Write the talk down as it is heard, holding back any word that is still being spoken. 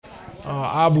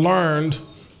I've learned,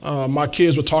 my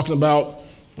kids were talking the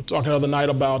other night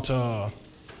about,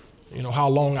 how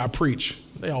long I preach.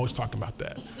 They always talk about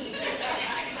that.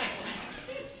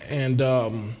 And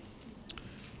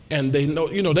they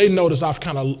they notice I've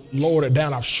kind of lowered it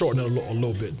down. I've shortened it a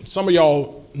little bit. Some of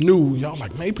y'all knew, y'all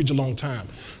like, man, you preach a long time.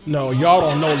 No, y'all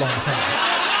don't know long time.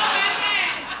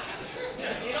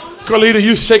 Carlita,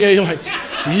 you shaking, you're like,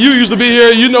 see, you used to be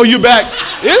here, you back.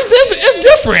 It's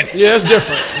different. Yeah, it's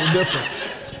different. It's different.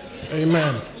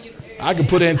 Amen. I could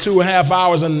put in 2.5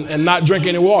 hours and not drink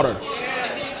any water.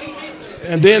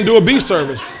 And then do a B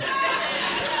service.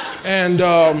 And,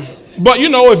 but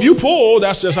if you pull,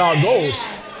 that's just how it goes.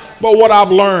 But what I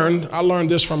learned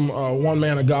this from one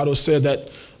man of God who said that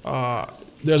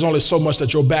there's only so much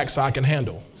that your backside can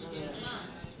handle.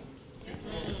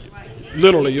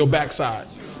 Literally, your backside.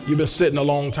 You've been sitting a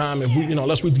long time. If we,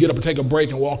 unless we get up and take a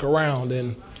break and walk around,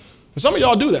 and some of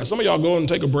y'all do that. Some of y'all go and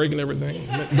take a break and everything.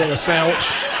 Bring a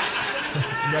sandwich.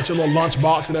 You got your little lunch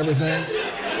box and everything.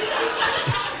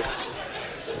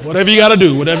 Whatever you got to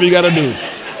do.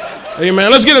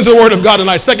 Amen. Let's get into the Word of God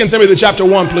tonight. 2 Timothy chapter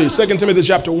 1, please. 2 Timothy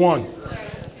chapter 1.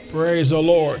 Praise the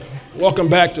Lord. Welcome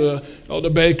back to Elder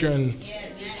Baker and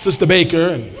Sister Baker.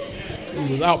 And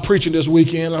he was out preaching this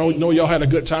weekend. I know y'all had a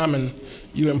good time and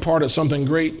you imparted something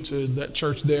great to that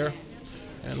church there.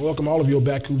 And welcome all of you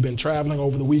back who've been traveling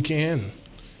over the weekend.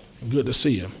 Good to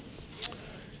see you.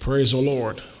 Praise the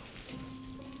Lord.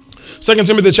 2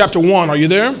 Timothy chapter 1. Are you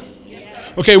there?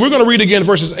 Yes. Okay, we're going to read again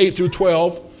verses 8 through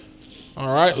 12.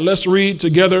 All right, let's read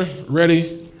together.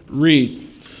 Ready? Read.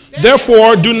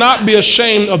 Therefore, do not be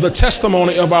ashamed of the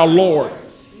testimony of our Lord,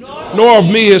 nor of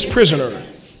me his prisoner,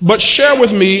 but share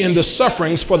with me in the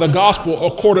sufferings for the gospel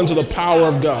according to the power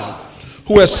of God,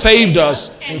 who has saved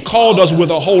us and called us with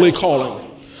a holy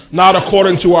calling, not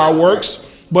according to our works,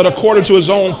 but according to his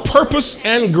own purpose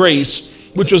and grace,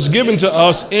 which was given to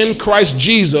us in Christ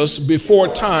Jesus before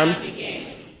time,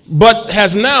 but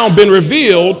has now been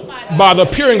revealed by the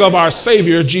appearing of our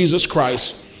Savior, Jesus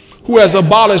Christ, who has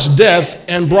abolished death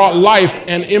and brought life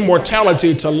and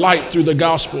immortality to light through the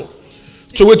gospel,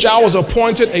 to which I was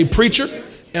appointed a preacher,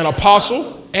 an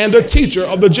apostle, and a teacher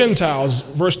of the Gentiles.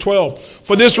 Verse 12.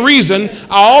 For this reason,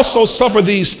 I also suffer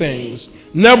these things.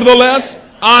 Nevertheless,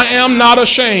 I am not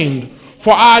ashamed,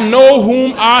 for I know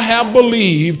whom I have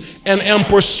believed and am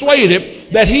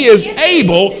persuaded that he is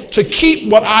able to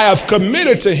keep what I have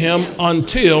committed to him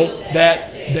until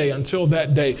that day.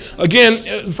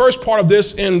 Again, the first part of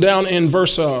this down in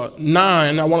verse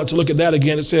 9, I wanted to look at that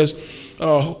again. It says,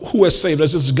 who has saved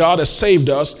us? This is God has saved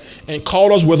us and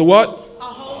called us with what?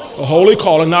 A holy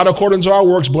calling, not according to our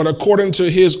works, but according to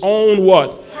his own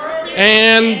what?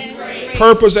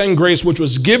 Purpose and grace, which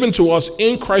was given to us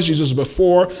in Christ Jesus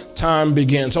before time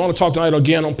began. So I want to talk tonight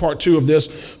again on part 2 of this,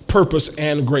 purpose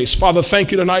and grace. Father,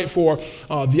 thank you tonight for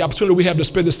the opportunity we have to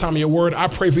spend this time in your word. I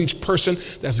pray for each person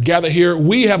that's gathered here.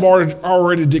 We have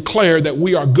already declared that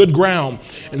we are good ground.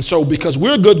 And so because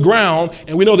we're good ground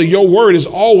and we know that your word is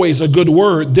always a good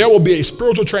word, there will be a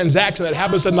spiritual transaction that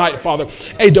happens tonight, Father,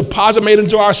 a deposit made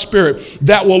into our spirit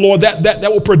that will, Lord, that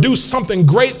will produce something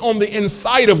great on the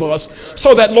inside of us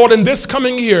so that, Lord, in this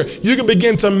coming year, you can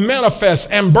begin to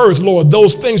manifest and birth, Lord,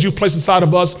 those things you place inside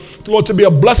of us, Lord, to be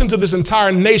a blessing to this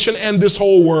entire nation and this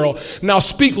whole world. Now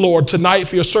speak, Lord, tonight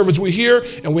for your servants we hear,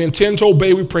 and we intend to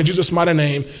obey. We pray in Jesus' mighty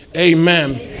name.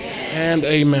 Amen. And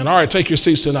amen. All right, take your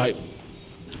seats tonight.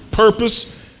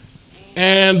 Purpose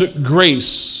and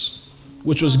grace,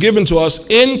 which was given to us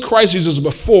in Christ Jesus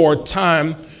before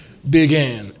time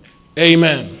began.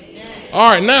 Amen. All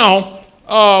right, now,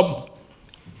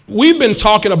 we've been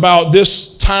talking about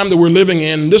this time that we're living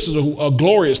in. This is a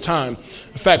glorious time.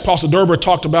 In fact, Pastor Derber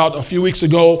talked about a few weeks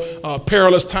ago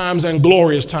perilous times and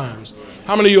glorious times.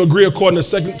 How many of you agree, according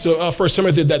to 1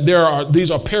 Timothy, that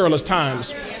these are perilous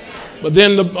times? But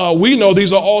then we know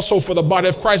these are also for the body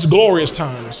of Christ glorious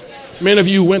times. Many of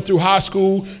you went through high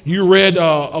school. You read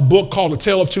a book called The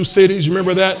Tale of Two Cities. You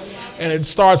remember that? And it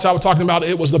starts out talking about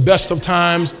it was the best of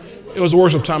times. It was the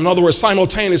worst of times. In other words,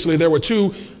 simultaneously, there were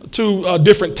two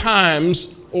different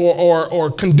times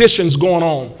or conditions going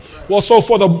on. Well, so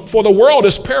for the world,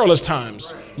 it's perilous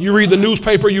times. You read the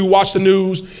newspaper, you watch the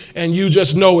news, and you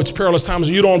just know it's perilous times.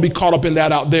 You don't be caught up in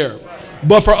that out there.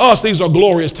 But for us, these are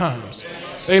glorious times.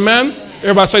 Amen?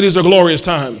 Everybody say these are glorious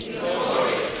times.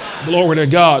 Glory to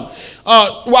God.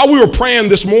 While we were praying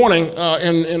this morning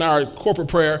in our corporate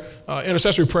prayer,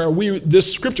 intercessory prayer,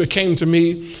 this scripture came to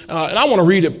me, and I want to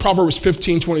read it, Proverbs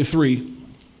 15:23.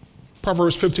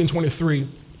 Proverbs 15:23.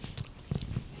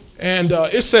 And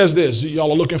it says this.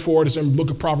 Y'all are looking for it. It's in the book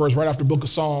of Proverbs, right after the book of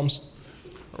Psalms,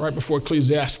 right before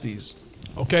Ecclesiastes.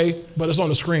 Okay, but it's on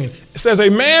the screen. It says, a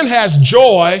man has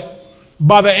joy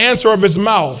by the answer of his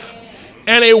mouth,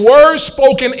 and a word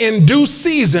spoken in due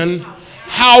season,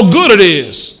 how good it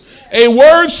is. A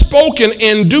word spoken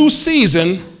in due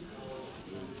season,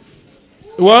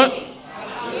 what?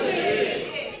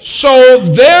 So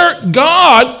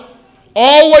God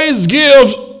always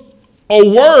gives a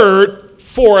word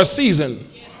for a season.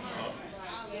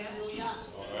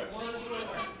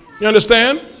 You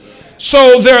understand?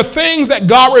 So there are things that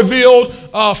God revealed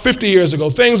 50 years ago,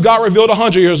 things God revealed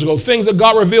 100 years ago, things that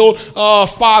God revealed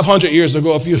 500 years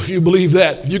ago, if you believe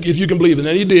that, if you can believe it,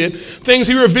 and he did. Things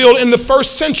he revealed in the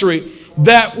first century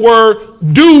that were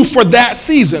due for that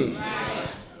season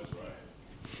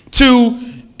to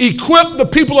equip the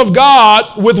people of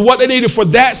God with what they needed for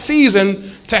that season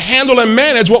to handle and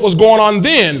manage what was going on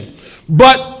then.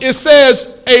 But it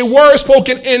says a word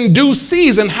spoken in due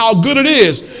season, how good it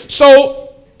is.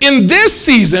 So in this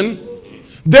season,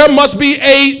 there must be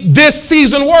a this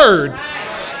season word.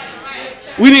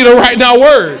 We need a right now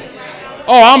word.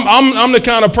 Oh, I'm the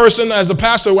kind of person as a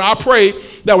pastor when I pray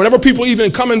that whenever people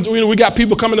even come in, we got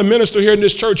people coming to minister here in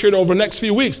this church here over the next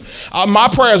few weeks. My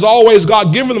prayer is always,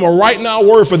 God, give them a right now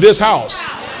word for this house.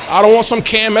 I don't want some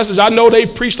canned message. I know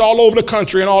they've preached all over the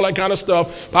country and all that kind of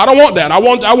stuff, but I don't want that. I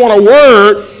want a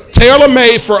word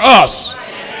tailor-made for us.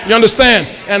 You understand?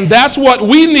 And that's what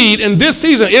we need in this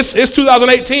season. It's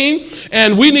 2018,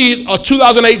 and we need a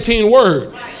 2018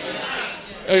 word.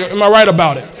 Am I right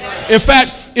about it? In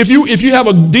fact, if you have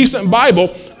a decent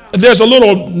Bible, there's a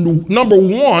little number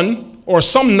 1 or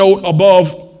some note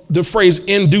above the phrase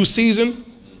in due season.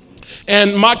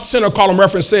 And my center column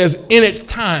reference says in its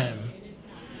time.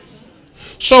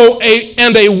 So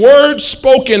a word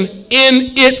spoken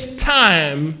in its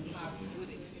time.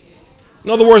 In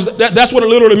other words, that's what it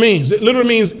literally means. It literally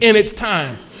means in its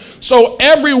time. So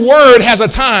every word has a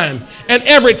time, and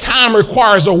every time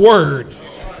requires a word.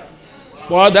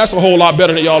 Well, that's a whole lot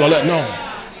better than y'all are letting know.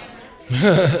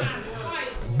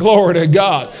 Glory to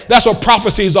God. That's what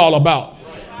prophecy is all about.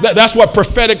 That's what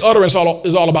prophetic utterance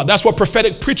is all about. That's what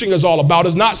prophetic preaching is all about.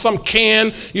 It's not some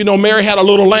canned, Mary had a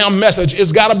little lamb message.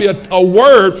 It's got to be a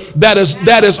word that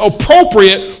is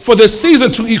appropriate for this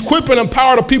season to equip and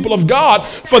empower the people of God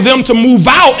for them to move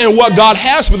out in what God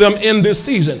has for them in this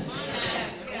season.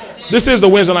 This is the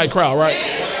Wednesday night crowd, right?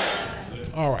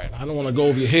 All right. I don't want to go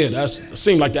over your head. It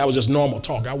seemed like that was just normal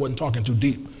talk. I wasn't talking too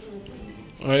deep.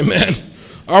 Amen.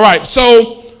 All right.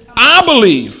 So I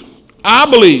believe,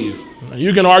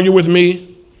 you can argue with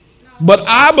me, but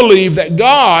I believe that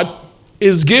God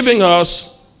is giving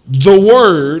us the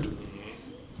word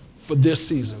for this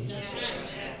season.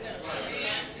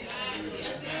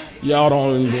 Y'all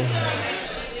don't.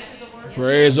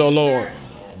 Praise the Lord.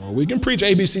 Well, we can preach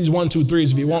ABCs 1, 2,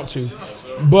 3s if you want to,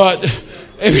 but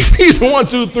ABCs 1,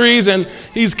 2, 3s and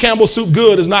he's Campbell Soup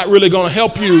good is not really going to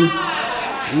help you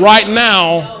right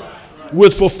now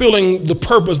with fulfilling the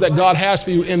purpose that God has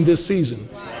for you in this season.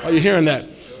 Are you hearing that?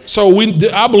 So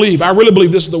I really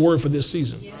believe this is the word for this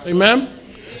season. Amen?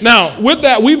 Now, with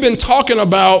that, we've been talking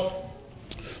about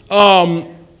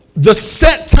the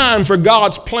set time for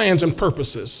God's plans and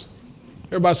purposes.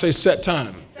 Everybody say set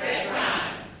time. Set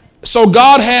time. So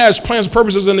God has plans and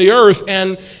purposes in the earth,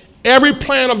 and every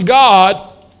plan of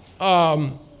God,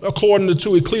 according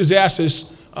to Ecclesiastes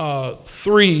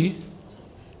 3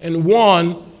 and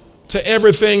 1, to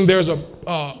everything there's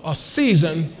a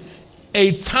season,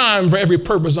 a time for every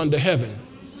purpose under heaven.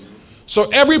 So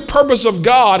every purpose of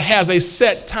God has a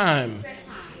set time.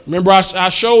 Remember, I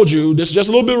showed you, this is just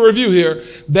a little bit of review here,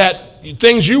 that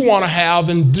things you want to have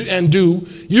and do,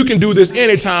 you can do this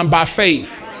anytime by faith,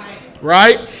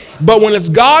 right? But when it's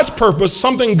God's purpose,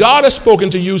 something God has spoken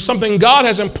to you, something God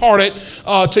has imparted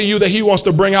to you that he wants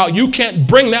to bring out, you can't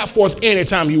bring that forth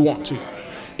anytime you want to.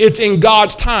 It's in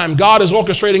God's time. God is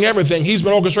orchestrating everything. He's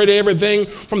been orchestrating everything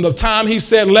from the time he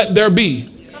said, let there be,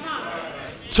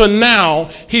 to now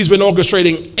he's been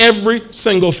orchestrating every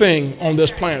single thing on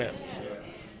this planet.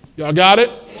 Y'all got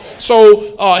it?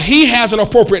 So he has an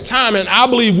appropriate time, and I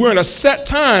believe we're in a set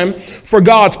time for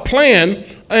God's plan.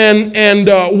 And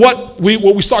what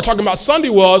we started talking about Sunday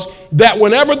was that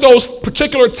whenever those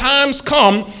particular times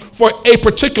come for a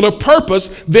particular purpose,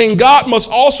 then God must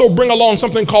also bring along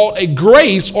something called a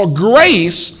grace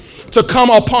to come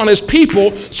upon his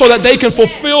people so that they can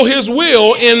fulfill his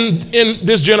will in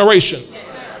this generation.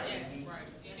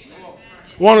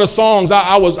 One of the songs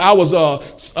I was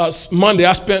Monday,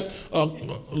 I spent a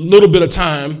little bit of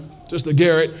time, just to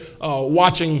Garrett,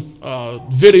 watching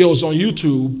videos on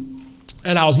YouTube,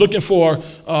 and I was looking for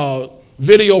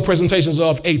video presentations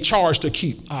of A Charge to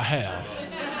Keep I Have.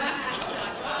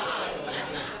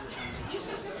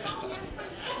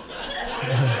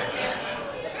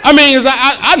 I mean,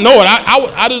 I know it.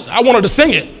 I wanted to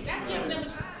sing it.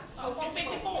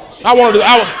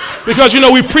 Because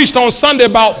we preached on Sunday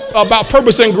about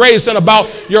purpose and grace and about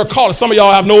your calling. Some of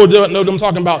y'all have no idea what I'm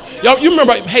talking about. Y'all, you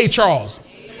remember Hey Charles?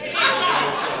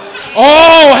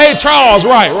 Oh, Hey Charles,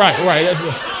 right. That's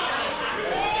it.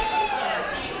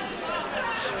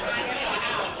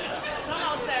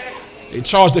 A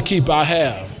charge to keep I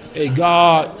have, a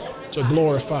God to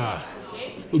glorify,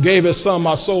 who gave his son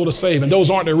my soul to save. And those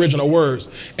aren't the original words.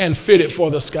 And fitted for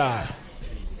the sky.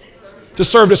 To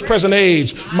serve this present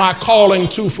age, my calling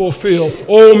to fulfill.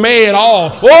 Oh, may it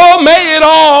all,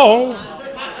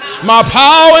 my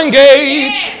power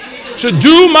engage to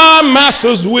do my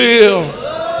master's will.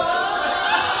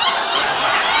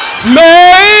 May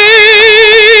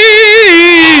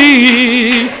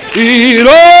it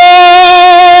all,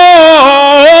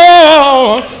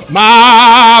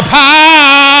 my power.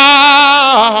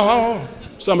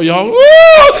 Some of y'all,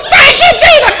 ooh, thank you,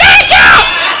 Jesus, thank you.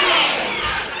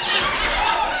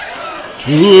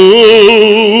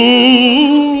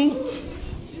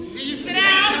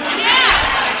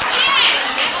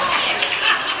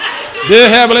 Dear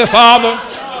Heavenly Father,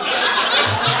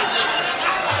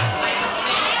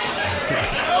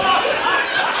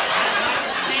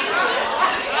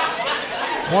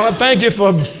 I want to thank you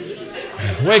for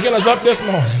waking us up this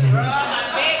morning.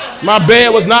 My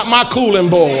bed was not my cooling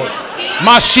board.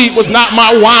 My sheet was not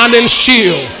my winding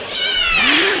shield.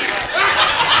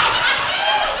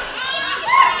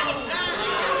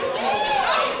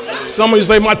 Some of you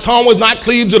say my tongue was not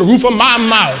cleaved to the roof of my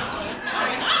mouth.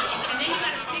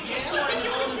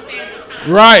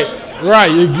 Right.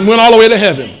 You went all the way to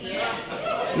heaven.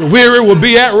 The weary will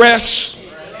be at rest.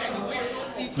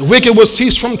 The wicked will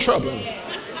cease from trouble.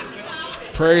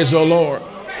 Praise the Lord.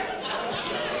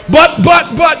 But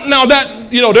now that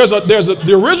there's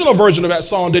the original version of that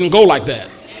song didn't go like that.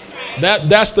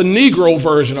 That's the Negro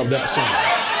version of that song.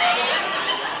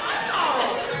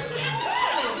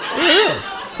 It is.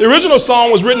 The original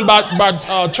song was written by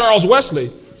Charles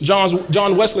Wesley,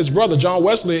 John Wesley's brother. John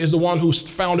Wesley is the one who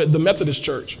founded the Methodist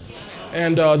Church,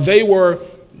 and they were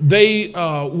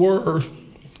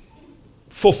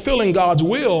fulfilling God's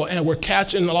will and were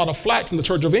catching a lot of flack from the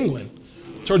Church of England.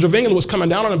 Church of England was coming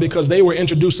down on them because they were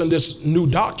introducing this new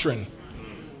doctrine.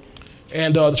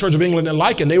 And the Church of England didn't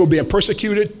like it. They were being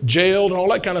persecuted, jailed, and all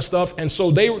that kind of stuff. And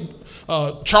so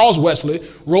Charles Wesley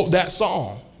wrote that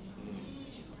song,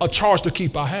 A Charge to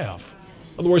Keep I Have.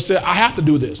 In other words, said, I have to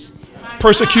do this.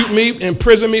 Persecute me,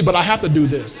 imprison me, but I have to do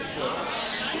this.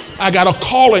 I got a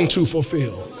calling to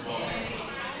fulfill.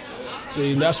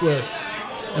 See, that's where...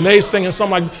 And they singing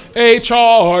something like, a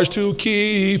charge to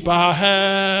keep I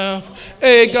have,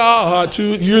 a God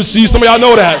to, you see, some of y'all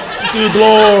know that, to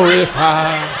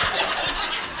glorify.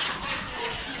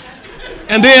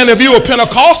 And then if you were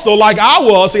Pentecostal like I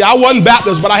was, see, I wasn't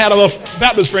Baptist, but I had a little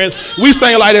Baptist friend, we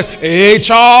sang like this, a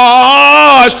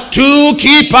charge to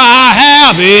keep I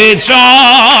have, a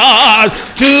charge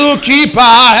to keep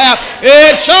I have,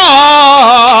 a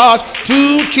charge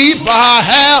to keep I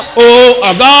have, oh,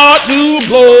 a God to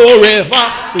glorify.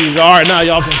 See, all right, now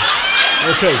y'all can,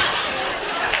 okay.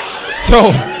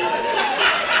 So,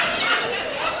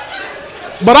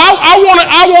 but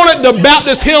I wanted the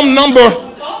Baptist hymn number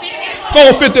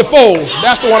 454.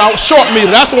 That's the one, short meter,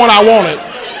 that's the one I wanted.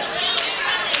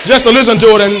 Just to listen to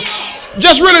it and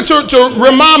just really to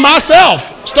remind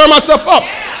myself, stir myself up.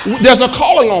 There's a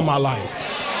calling on my life.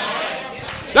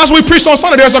 That's what we preached on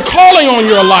Sunday. There's a calling on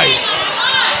your life.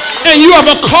 And you have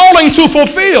a calling to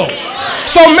fulfill.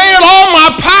 So may all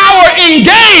my power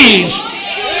engage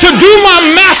to do my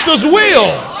master's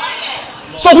will.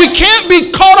 So we can't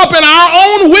be caught up in our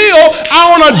own will,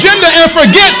 our own agenda, and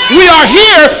forget we are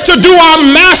here to do our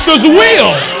master's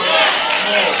will.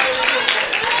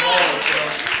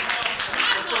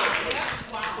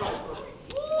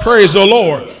 Praise the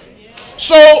Lord.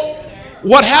 So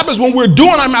what happens when we're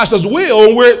doing our master's will,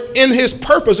 and we're in his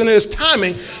purpose and in his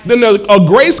timing, then a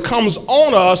grace comes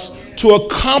on us to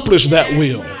accomplish that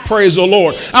will. Praise the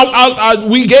Lord.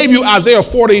 We gave you Isaiah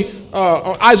 14.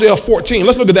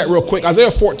 Let's look at that real quick.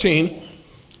 Isaiah 14.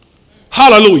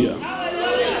 Hallelujah.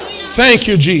 Thank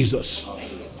you, Jesus.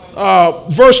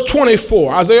 Verse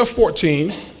 24. Isaiah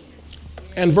 14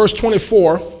 and verse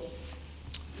 24.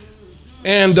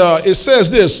 And it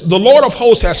says this, the Lord of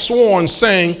hosts has sworn,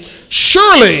 saying,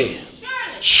 surely,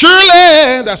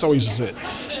 that's how we used to say it,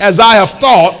 as I have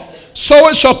thought, so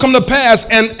it shall come to pass,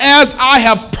 and as I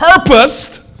have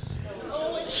purposed,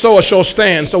 so it shall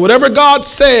stand. So whatever God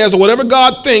says, or whatever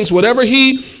God thinks, whatever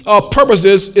he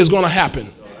purposes is going to happen.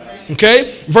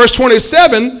 Okay? Verse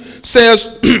 27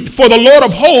 says, for the Lord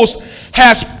of hosts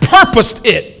has purposed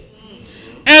it.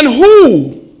 And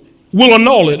who will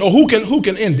annul it, or who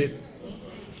can end it?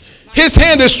 His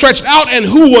hand is stretched out, and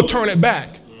who will turn it back?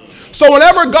 So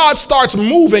whenever God starts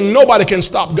moving, nobody can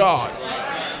stop God.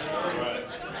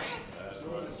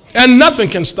 And nothing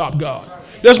can stop God.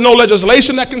 There's no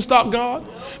legislation that can stop God.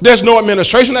 There's no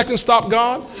administration that can stop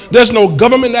God. There's no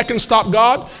government that can stop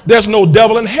God. There's no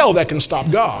devil in hell that can stop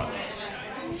God.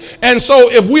 And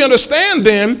so if we understand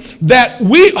then that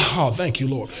thank you,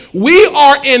 Lord. We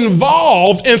are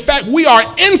involved. In fact, we are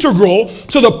integral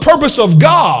to the purpose of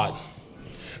God.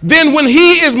 Then when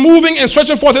he is moving and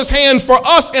stretching forth his hand for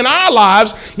us in our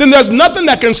lives, then there's nothing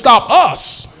that can stop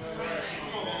us.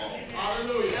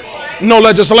 No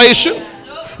legislation,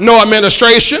 no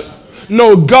administration,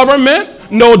 no government,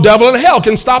 no devil in hell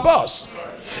can stop us.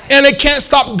 And it can't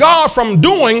stop God from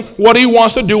doing what he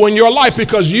wants to do in your life,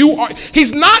 because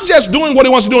he's not just doing what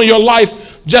he wants to do in your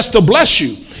life just to bless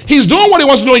you. He's doing what he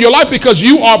wants to do in your life because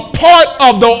you are part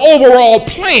of the overall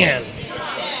plan.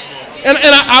 And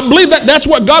I believe that that's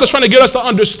what God is trying to get us to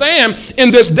understand in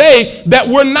this day, that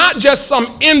we're not just some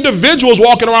individuals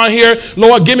walking around here,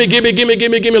 Lord, give me,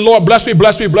 Lord, bless me.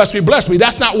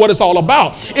 That's not what it's all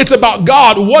about. It's about,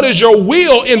 God, what is your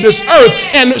will in this earth?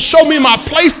 And show me my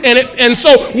place in it. And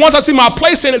so once I see my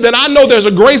place in it, then I know there's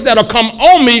a grace that'll come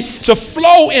on me to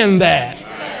flow in that.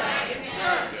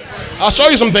 I'll show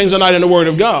you some things tonight in the Word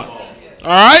of God. All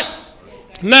right?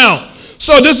 Now,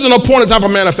 so this is an appointed time for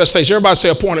manifestation. Everybody say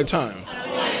appointed time.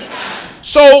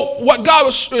 So what God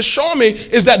is showing me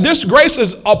is that this grace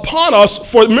is upon us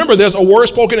for, remember, there's a word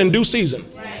spoken in due season,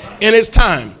 in its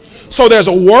time. So there's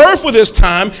a word for this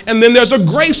time, and then there's a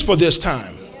grace for this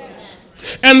time.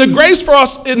 And the grace for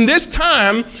us in this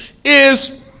time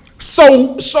is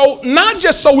so not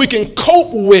just so we can cope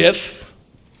with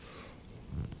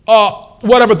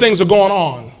whatever things are going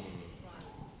on.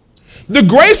 The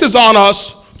grace is on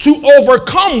us to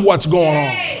overcome what's going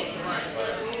on.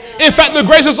 In fact, the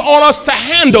grace is on us to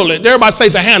handle it. Everybody say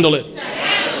to handle it.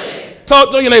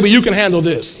 Tell your neighbor, you can handle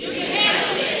this.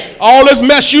 All this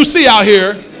mess you see out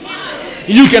here,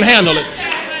 you can handle it.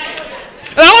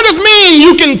 And I don't just mean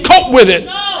you can cope with it.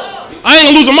 I ain't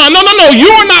gonna lose my mind. No.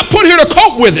 You are not put here to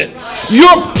cope with it.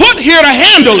 You're put here to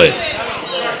handle it.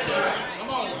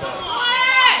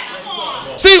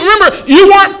 See, remember, you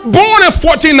weren't born in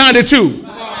 1492.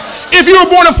 If you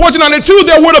were born in 1492,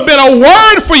 there would have been a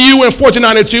word for you in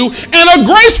 1492 and a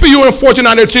grace for you in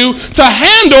 1492 to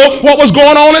handle what was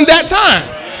going on in that time.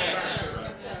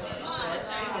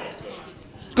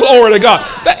 Glory to God.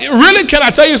 Really, can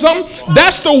I tell you something?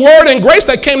 That's the word and grace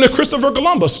that came to Christopher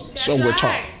Columbus, so we're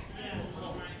taught.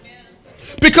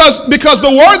 Because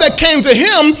the word that came to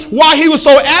him, why he was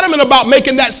so adamant about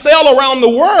making that sail around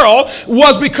the world,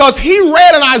 was because he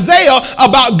read in Isaiah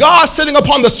about God sitting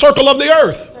upon the circle of the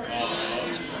earth.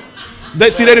 They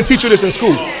didn't teach you this in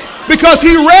school. Because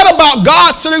he read about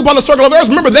God sitting upon the circle of the earth.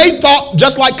 Remember, they thought,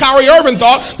 just like Kyrie Irving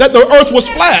thought, that the earth was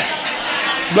flat.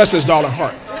 Bless his darling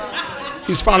heart.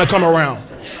 He's finally come around.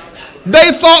 They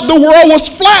thought the world was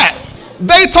flat.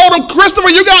 They told him,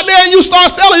 Christopher, you got there and you start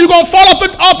selling, you're going to fall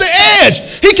off the edge.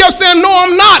 He kept saying, no,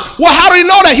 I'm not. Well, how do you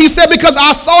know that? He said, because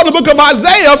I saw in the book of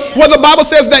Isaiah where the Bible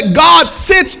says that God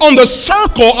sits on the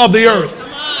circle of the earth.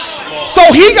 So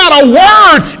he got a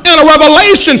word and a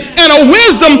revelation and a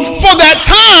wisdom for that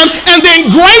time, and then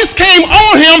grace came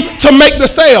on him to make the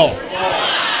sale.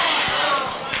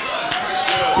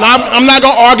 Now, I'm not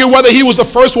going to argue whether he was the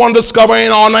first one to discover it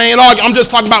or not. I'm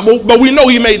just talking about, but we know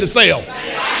he made the sale.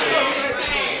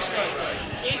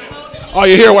 Oh,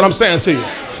 you hear what I'm saying to you?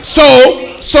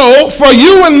 So for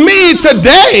you and me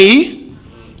today,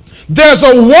 there's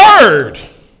a word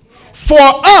for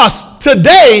us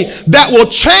today that will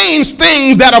change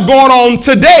things that are going on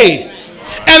today.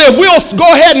 And if we'll go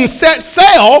ahead and set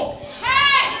sail,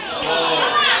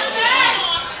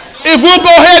 if we'll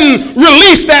go ahead and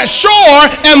release that shore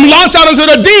and launch out into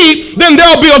the deep, then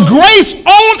there'll be a grace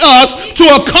on us to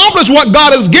accomplish what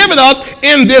God has given us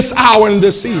in this hour, in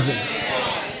this season.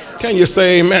 Can you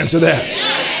say amen to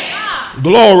that?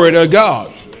 Glory to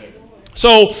God.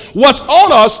 So what's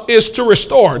on us is to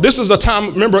restore. This is a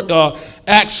time, remember,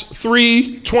 Acts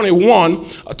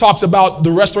 3:21 talks about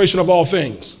the restoration of all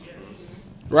things.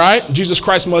 Right? Jesus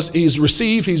Christ he's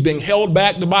received, he's being held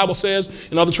back, the Bible says,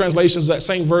 in other translations, that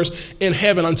same verse, in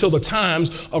heaven until the times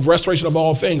of restoration of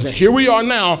all things. And here we are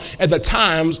now at the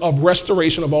times of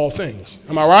restoration of all things.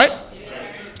 Am I right?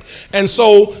 And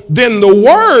so then the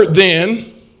word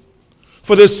then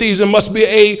for this season must be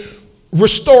a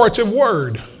restorative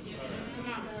word.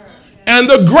 And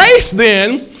the grace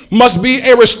then must be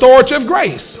a restorative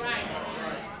grace.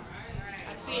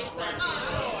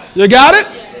 You got it?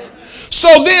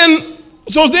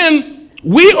 So then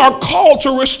we are called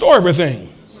to restore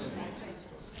everything.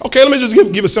 Okay, let me just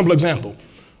give a simple example.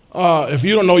 If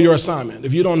you don't know your assignment,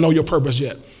 if you don't know your purpose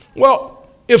yet. Well,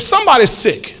 if somebody's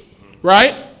sick,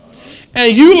 right,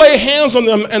 and you lay hands on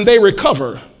them and they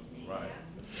recover,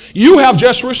 you have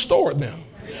just restored them.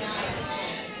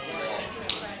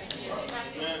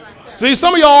 See,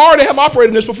 some of y'all already have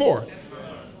operated this before.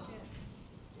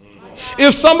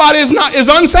 If somebody is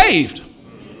unsaved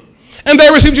and they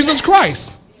receive Jesus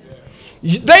Christ,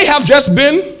 they have just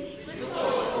been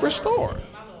restored.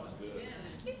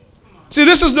 See,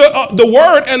 this is the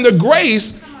word and the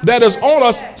grace that is on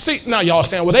us. See, now y'all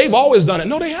saying, well, they've always done it.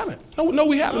 No, they haven't. No,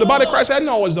 we haven't. The body of Christ hadn't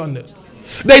always done this.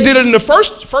 They did it in the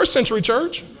first century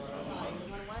church.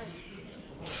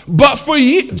 But for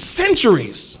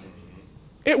centuries,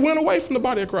 it went away from the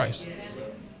body of Christ.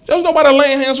 There was nobody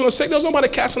laying hands on the sick. There was nobody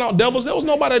casting out devils. There was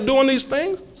nobody doing these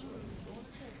things.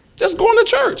 Just going to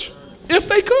church, if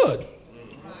they could.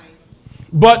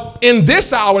 But in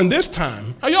this hour and this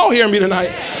time, are y'all hearing me tonight?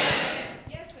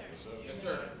 Yes,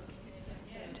 sir.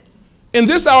 In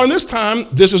this hour and this time,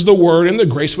 this is the word and the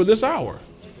grace for this hour.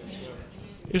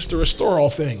 It's to restore all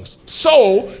things.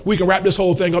 So we can wrap this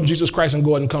whole thing up in Jesus Christ and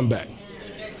go ahead and come back.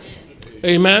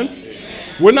 Amen.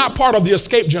 We're not part of the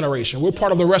escape generation. We're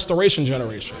part of the restoration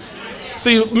generation.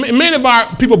 See, many of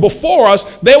our people before us,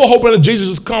 they were hoping that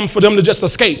Jesus would come for them to just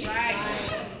escape.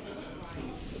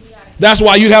 That's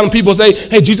why you have people say,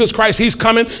 hey, Jesus Christ, he's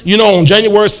coming, on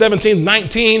January 17th,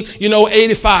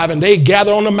 1985, and they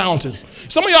gather on the mountains.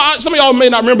 Some of y'all may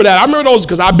not remember that. I remember those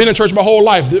because I've been in church my whole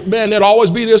life. Man, there'd always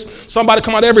be this, somebody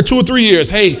come out every 2 or 3 years.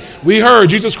 Hey, we heard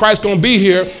Jesus Christ going to be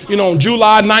here, on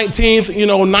July 19th,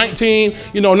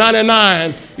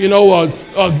 1999,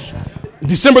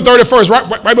 December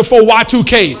 31st, right before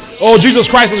Y2K. Oh, Jesus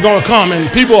Christ is going to come.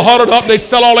 And people huddled up, they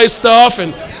sell all their stuff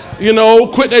and,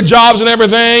 quit their jobs and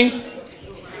everything.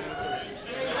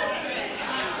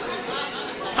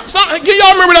 Can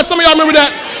y'all remember that? Some of y'all remember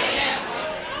that?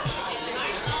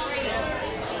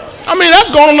 I mean, that's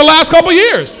gone on the last couple of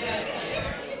years.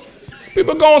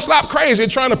 People going slap crazy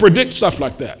trying to predict stuff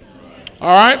like that. All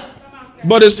right?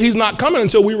 But he's not coming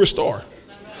until we restore.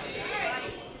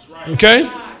 Okay?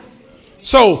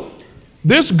 So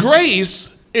this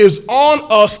grace is on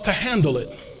us to handle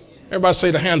it. Everybody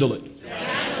say to handle it.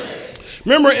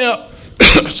 Remember,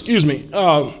 excuse me,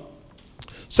 2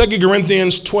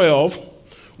 Corinthians 12,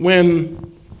 when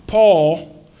Paul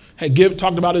had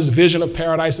talked about his vision of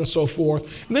paradise and so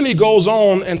forth. And then he goes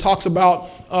on and talks about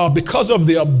because of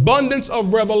the abundance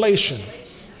of revelation,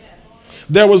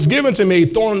 there was given to me a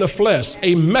thorn in the flesh,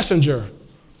 a messenger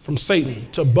from Satan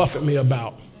to buffet me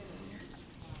about.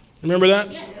 Remember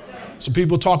that? Yes, so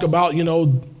people talk about,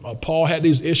 Paul had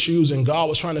these issues and God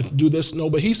was trying to do this.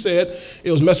 No, but he said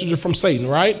it was a messenger from Satan,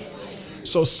 right?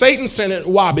 So Satan sent it.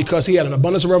 Why? Because he had an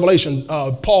abundance of revelation.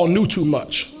 Paul knew too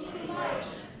much.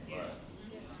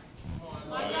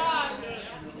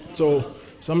 So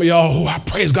some of y'all, I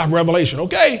praise God for revelation.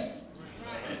 Okay.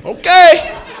 You're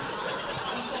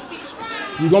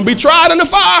going to be tried in the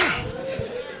fire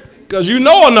because you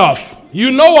know enough.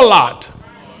 You know a lot.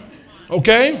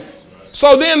 Okay.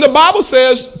 So then the Bible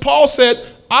says, Paul said,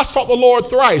 I sought the Lord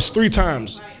thrice, 3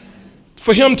 times,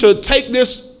 for him to take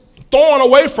this thorn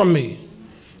away from me.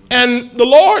 And the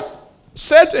Lord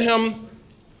said to him,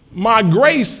 my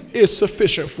grace is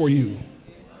sufficient for you.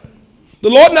 The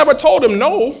Lord never told him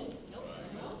no.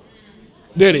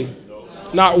 Did he?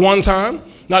 Not one time,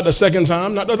 not the second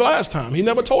time, not the last time. He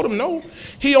never told him no.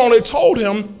 He only told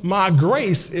him, my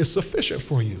grace is sufficient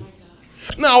for you.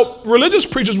 Now, religious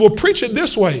preachers will preach it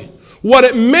this way. What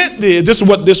it meant is, this is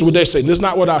what they say. This is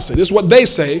not what I say. This is what they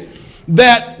say.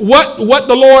 That what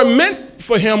the Lord meant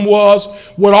for him was,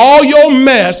 with all your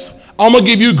mess, I'm going to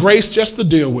give you grace just to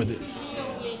deal with it.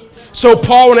 So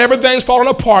Paul, when everything's falling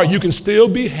apart, you can still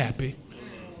be happy.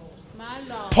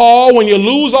 Paul, when you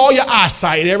lose all your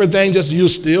eyesight, you'll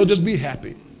still just be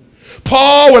happy.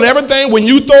 Paul, when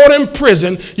you throw it in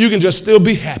prison, you can just still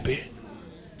be happy.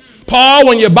 Paul,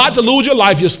 when you're about to lose your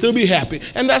life, you'll still be happy.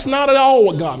 And that's not at all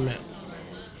what God meant.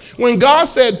 When God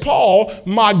said, Paul,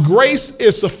 my grace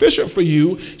is sufficient for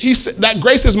you, he said that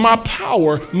grace is my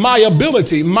power, my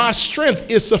ability, my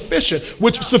strength is sufficient,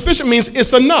 which sufficient means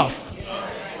it's enough.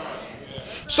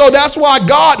 So that's why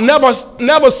God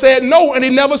never said no and he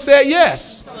never said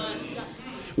yes.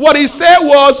 What he said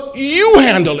was, you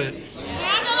handle it.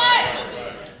 Handle it.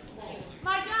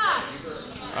 My God.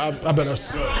 I better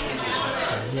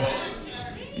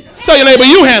tell your neighbor,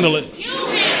 you handle it.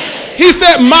 He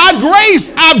said, my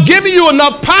grace, I've given you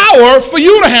enough power for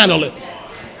you to handle it.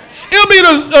 It'll be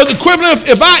the equivalent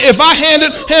if I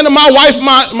handed my wife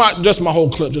my just my whole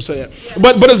clip, just say it.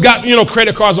 But it's got,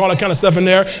 credit cards, all that kind of stuff in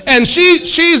there. And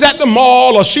she's at the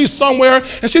mall or she's somewhere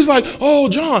and she's like, oh,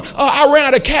 John, I ran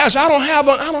out of cash. I don't have,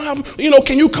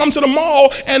 can you come to the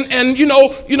mall and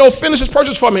finish this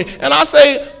purchase for me? And I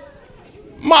say,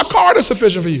 my card is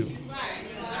sufficient for you.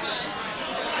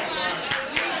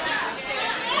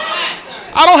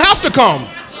 I don't have to come.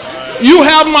 You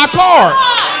have my card,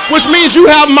 which means you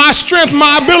have my strength,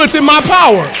 my ability, my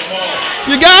power.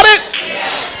 You got it?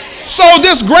 So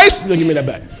this grace, give me that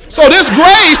back. So this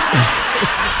grace,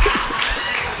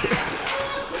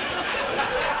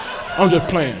 I'm just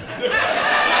playing.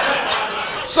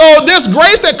 So this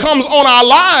grace that comes on our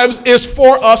lives is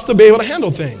for us to be able to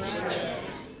handle things.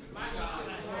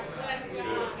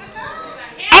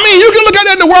 I mean, you can look at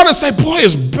that in the world and say, boy,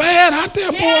 it's bad out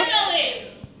there, boy.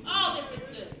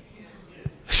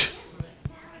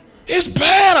 It's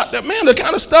bad out there, man, the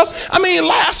kind of stuff. I mean,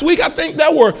 last week, I think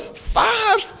there were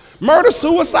 5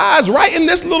 murder-suicides right in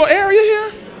this little area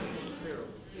here.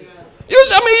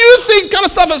 You see kind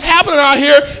of stuff that's happening out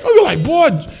here. You'll be like, boy,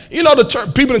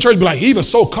 the people in the church be like, even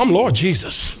so, come, Lord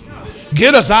Jesus.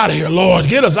 Get us out of here, Lord.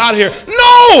 Get us out of here.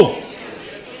 No!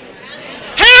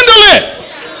 Handle it.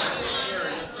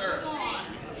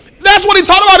 That's what he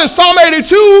talked about in Psalm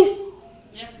 82.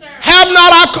 Have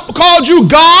not I called you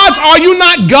gods? Are you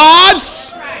not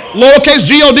gods? Lowercase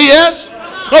G-O-D-S.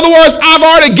 In other words, I've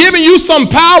already given you some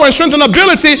power and strength and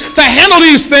ability to handle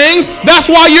these things. That's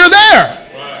why you're there.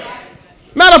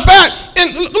 Matter of fact,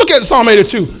 look at Psalm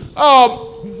 82.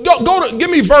 Give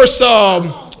me verse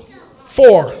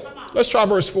 4. Let's try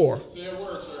verse 4.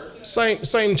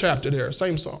 Same chapter there,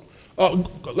 same song.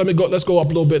 Let's go up a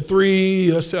little bit.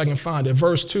 3, let's see if I can find it.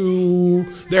 Verse 2,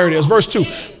 there it is, verse 2.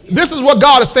 This is what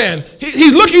God is saying.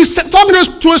 He's talking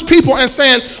to his people and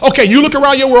saying, okay, you look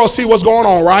around your world, see what's going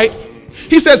on, right?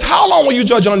 He says, how long will you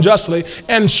judge unjustly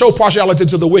and show partiality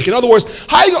to the wicked? In other words,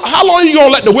 how long are you going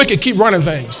to let the wicked keep running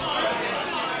things?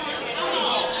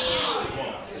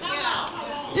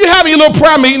 You're having your little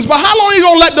prayer meetings, but how long are you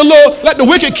going to let the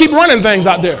wicked keep running things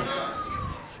out there?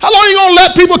 How long are you going to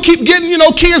let people keep getting,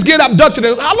 kids get abducted?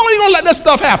 How long are you going to let that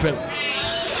stuff happen?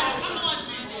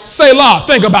 Say, Selah,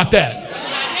 think about that.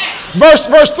 Verse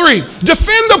 3,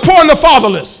 defend the poor and the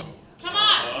fatherless. Come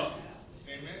on.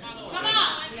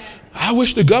 I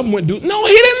wish the government would do. No,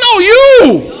 he didn't know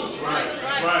you.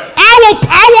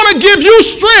 I want to give you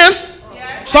strength.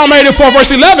 Psalm 84,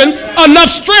 verse 11, enough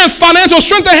strength, financial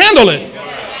strength to handle it.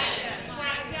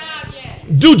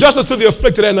 Do justice to the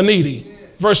afflicted and the needy.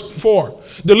 Verse 4,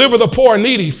 deliver the poor and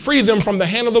needy, free them from the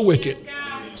hand of the wicked.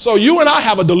 So you and I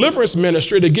have a deliverance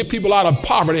ministry to get people out of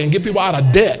poverty and get people out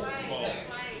of debt.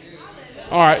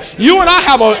 All right. You and I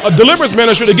have a deliverance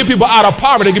ministry to get people out of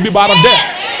poverty and get people out of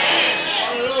debt.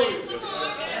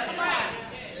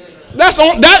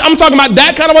 I'm talking about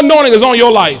that kind of anointing is on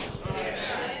your life.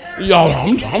 Y'all,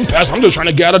 I'm just trying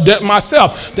to get out of debt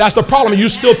myself. That's the problem. You're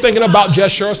still thinking about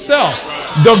just yourself.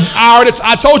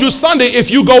 I told you Sunday,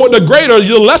 if you go with the greater,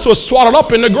 the less was swallowed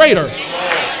up in the greater.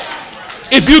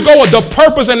 If you go with the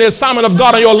purpose and the assignment of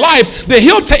God in your life, then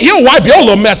he'll wipe your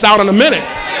little mess out in a minute.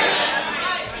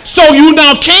 So you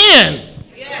now can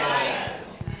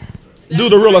do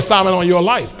the real assignment on your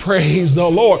life. Praise the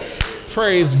Lord.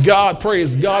 Praise God,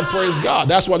 praise God, praise God.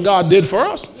 That's what God did for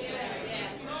us.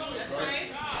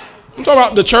 I'm talking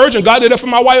about the church, and God did it for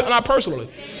my wife and I personally.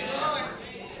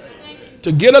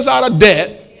 To get us out of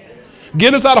debt,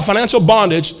 get us out of financial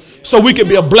bondage so we can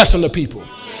be a blessing to people.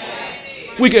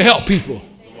 We can help people.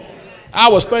 I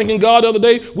was thanking God the other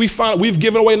day, we've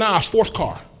given away now our 4th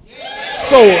car.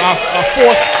 So our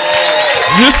 4th,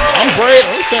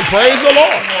 I'm saying praise the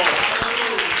Lord.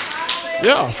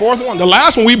 Yeah, 4th one. The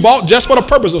last one we bought just for the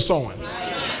purpose of sowing.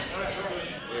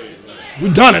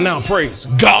 We've done it now, praise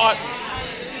God.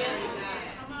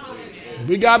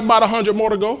 We got about 100 more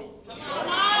to go.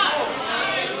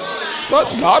 But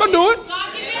God will do it.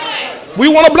 We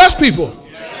want to bless people.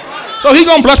 So he's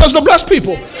going to bless us to bless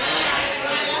people.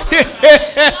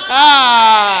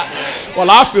 Well,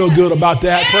 I feel good about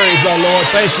that. Praise the Lord.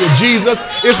 Thank you, Jesus.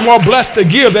 It's more blessed to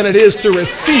give than it is to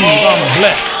receive. I'm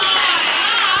blessed.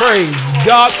 Praise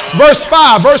God. Verse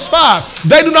 5.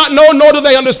 They do not know, nor do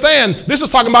they understand. This is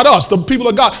talking about us, the people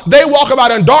of God. They walk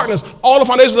about in darkness. All the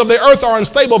foundations of the earth are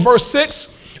unstable. Verse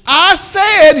 6. I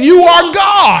said you are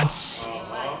gods.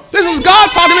 This is God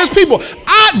talking to his people.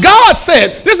 God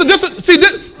said.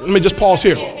 Let me just pause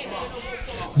here.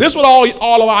 This is what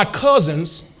all of our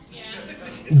cousins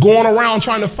going around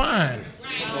trying to find.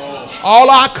 All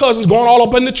our cousins going all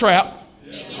up in the trap.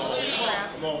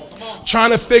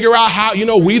 Trying to figure out how,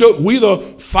 we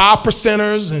the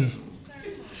 5%ers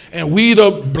and we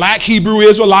the black Hebrew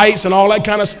Israelites and all that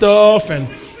kind of stuff, and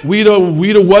we the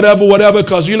whatever,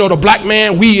 because you know the black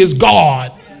man, we is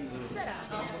God.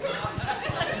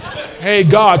 Hey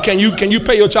God, can you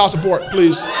pay your child support,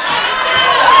 please?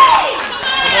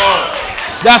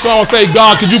 That's what I want to say.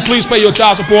 God, could you please pay your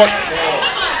child support?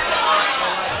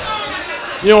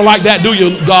 You don't like that, do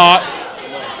you, God?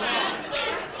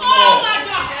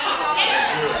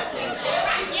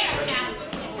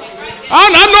 I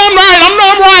know I'm right. I know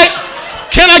I'm right.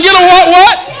 Can I get a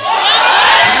what?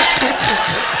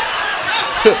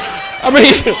 I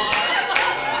mean,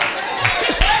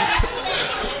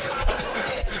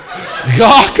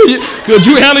 God, could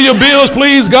you handle your bills,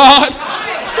 please, God?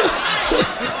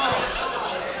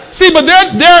 See, but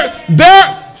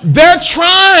they're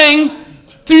trying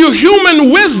through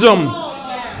human wisdom,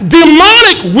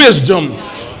 demonic wisdom,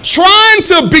 trying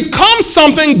to become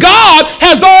something God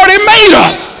has already made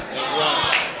us.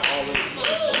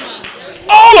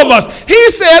 All of us. He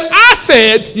said, I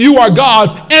said, you are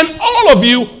God's, and all of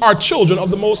you are children of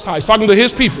the Most High. He's talking to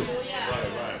his people.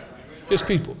 His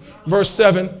people. Verse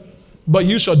 7, but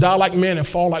you shall die like men and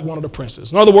fall like one of the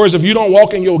princes. In other words, if you don't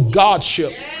walk in your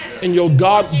Godship, in your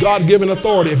God-given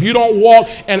authority, if you don't walk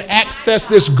and access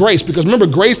this grace, because remember,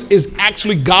 grace is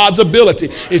actually God's ability.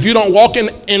 If you don't walk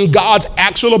in God's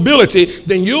actual ability,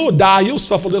 then you'll die, you'll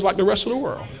suffer just like the rest of the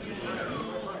world.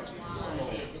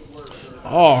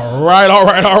 All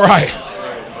right.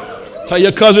 Tell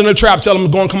your cousin in the trap, tell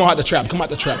him, go and come out the trap.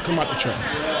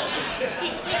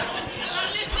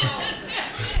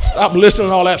 Stop listening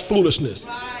to all that foolishness.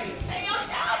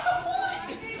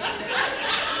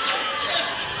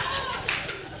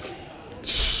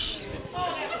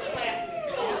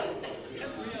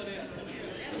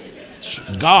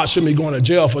 God shouldn't be going to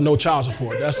jail for no child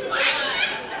support.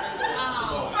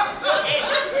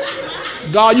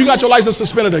 God, you got your license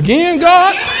suspended again,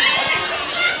 God?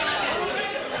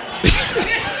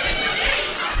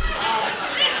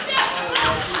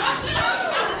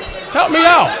 Help me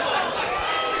out.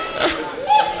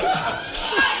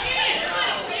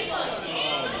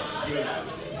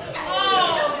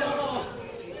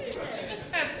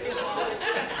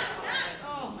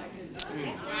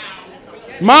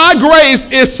 My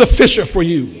grace is sufficient for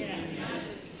you.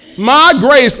 My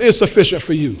grace is sufficient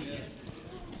for you.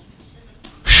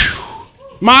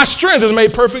 My strength is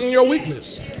made perfect in your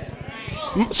weakness.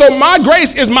 So my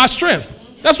grace is my strength.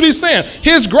 That's what he's saying.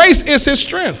 His grace is his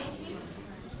strength.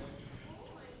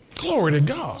 Glory to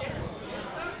God.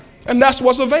 And that's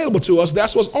what's available to us.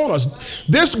 That's what's on us.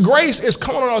 This grace is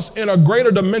coming on us in a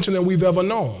greater dimension than we've ever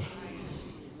known.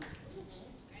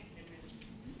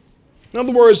 In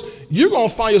other words, you're going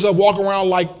to find yourself walking around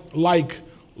like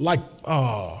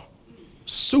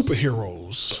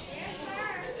superheroes.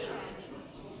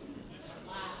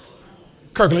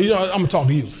 Kirkland, I'm going to talk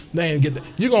to you. They ain't get that.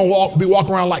 You're going to be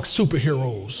walking around like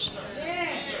superheroes.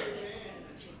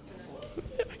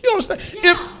 You understand?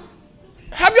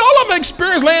 Have y'all ever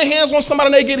experienced laying hands on somebody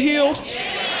and they get healed?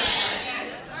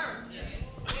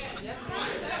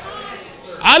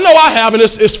 I know I have, and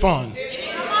it's fun.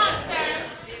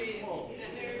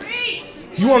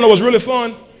 You want to know what's really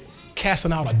fun?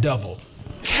 Casting out a devil.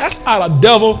 Cast out a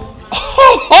devil.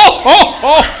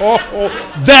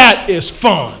 That is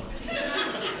fun.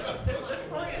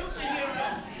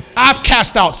 I've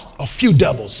cast out a few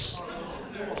devils.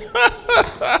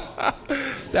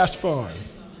 That's fun.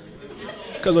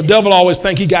 Because the devil always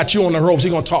think he got you on the ropes. He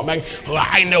going to talk back. Oh,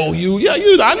 I know you. Yeah,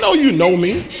 I know you know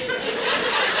me.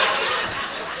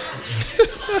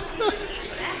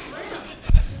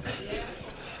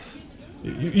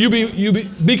 You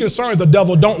be concerned the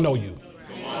devil don't know you.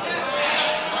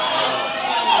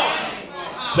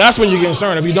 That's when you get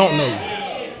concerned if he don't know you.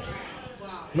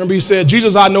 Remember he said,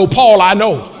 Jesus, I know. Paul, I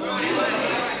know.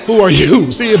 Who are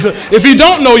you? See, if he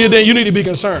don't know you, then you need to be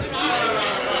concerned.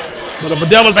 But if the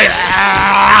devil say,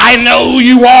 I know who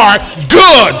you are,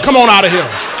 good. Come on out of here.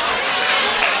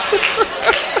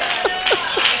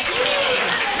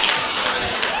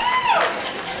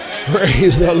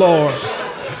 Praise the Lord.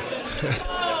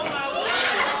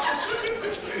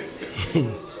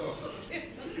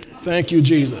 Thank you,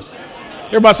 Jesus.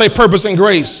 Everybody say purpose and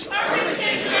grace. Purpose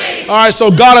and grace. All right, so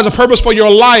God has a purpose for your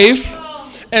life.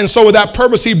 And so with that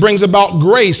purpose, he brings about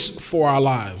grace for our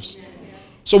lives.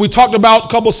 So we talked about a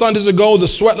couple Sundays ago, the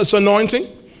sweatless anointing.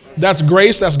 That's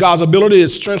grace. That's God's ability.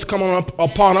 His strength coming up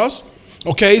upon us.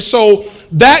 Okay, so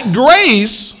that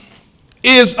grace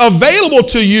is available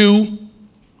to you,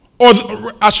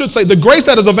 or I should say the grace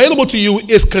that is available to you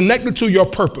is connected to your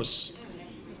purpose.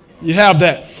 You have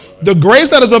that. The grace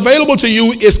that is available to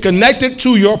you is connected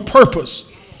to your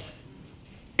purpose.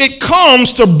 It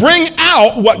comes to bring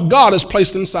out what God has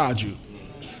placed inside you.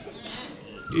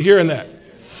 You're hearing that?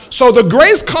 So the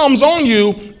grace comes on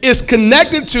you is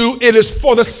connected to, it is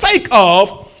for the sake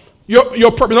of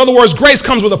your purpose. In other words, grace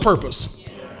comes with a purpose.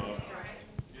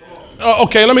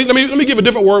 Okay, let me give a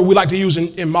different word we like to use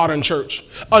in modern church.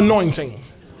 Anointing.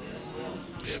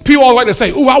 People always like to say,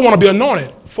 ooh, I want to be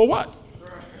anointed. For what?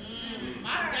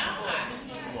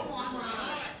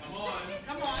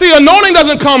 See, anointing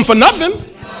doesn't come for nothing.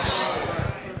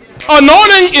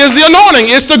 Anointing is the anointing.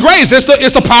 It's the grace. It's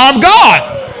the power of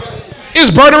God.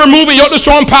 It's burden removing, yoke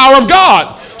destroying power of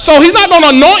God. So he's not going to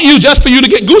anoint you just for you to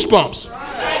get goosebumps.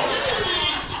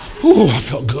 Ooh, I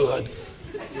felt good.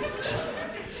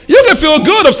 You can feel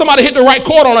good if somebody hit the right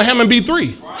chord on a Hammond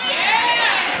B3.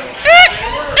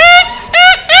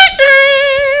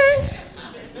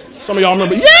 Some of y'all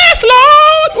remember, yes,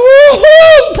 Lord.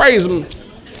 Ooh, praise him.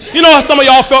 You know how some of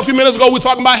y'all felt a few minutes ago, we were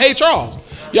talking about Hey Charles.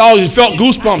 Y'all just felt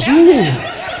goosebumps. Ooh.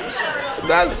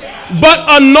 But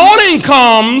anointing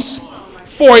comes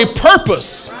for a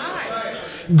purpose.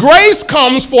 Grace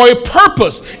comes for a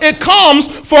purpose. It comes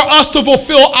for us to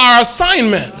fulfill our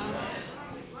assignment.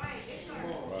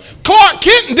 Clark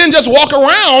Kent didn't just walk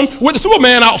around with the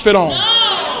Superman outfit on.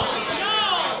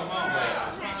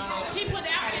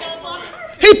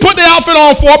 He put the outfit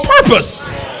on for a purpose.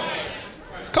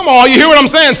 Come on, you hear what I'm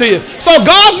saying to you? So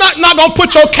God's not going to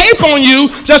put your cape on you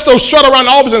just to strut around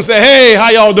the office and say, hey, how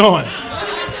y'all doing?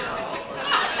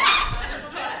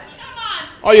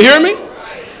 Are you hearing me?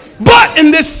 But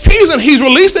in this season, he's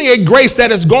releasing a grace that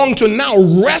is going to now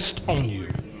rest on you.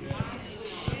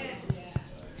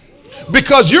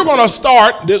 Because you're going to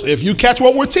start, this, if you catch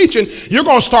what we're teaching, you're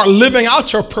going to start living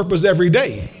out your purpose every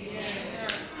day.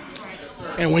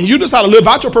 And when you decide to live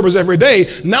out your purpose every day,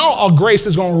 now a grace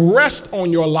is going to rest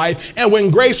on your life. And when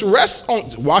grace rests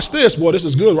on, watch this, boy, this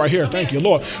is good right here. Thank you,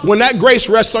 Lord. When that grace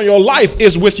rests on your life,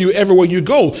 it's with you everywhere you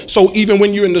go. So even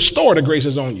when you're in the store, the grace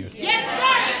is on you. Yes, sir.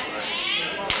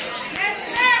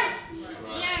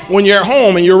 Yes, sir. When you're at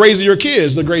home and you're raising your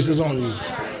kids, the grace is on you.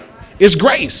 It's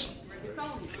grace.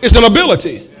 It's an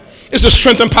ability. It's the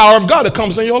strength and power of God that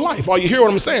comes in your life. Are you hear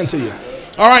what I'm saying to you?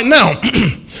 All right, now,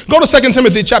 go to 2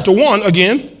 Timothy chapter 1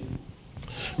 again,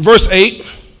 verse 8.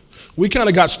 We kind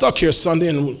of got stuck here Sunday,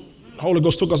 and the Holy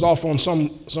Ghost took us off on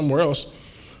somewhere else.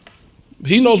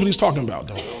 He knows what he's talking about,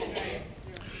 though.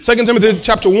 2 Timothy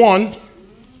chapter 1,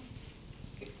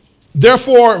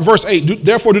 therefore, verse 8,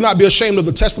 therefore do not be ashamed of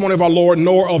the testimony of our Lord,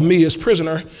 nor of me as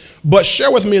prisoner, but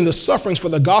share with me in the sufferings for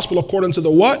the gospel according to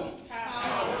the what?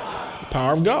 The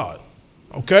power of God.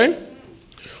 Okay?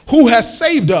 Who has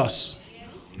saved us?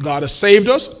 God has saved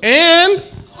us, and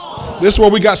this is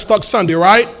where we got stuck Sunday,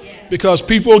 right? Because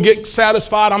people get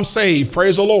satisfied, I'm saved,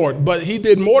 praise the Lord. But he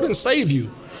did more than save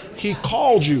you. He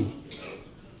called you.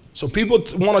 So people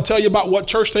want to tell you about what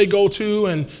church they go to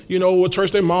and, you know, what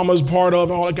church their mama's part of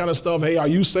and all that kind of stuff. Hey, are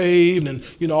you saved? And,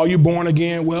 you know, are you born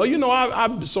again? Well, you know,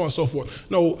 I'm so on and so forth.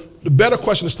 No, the better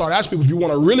question to start asking people if you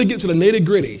want to really get to the nitty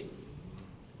gritty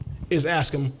is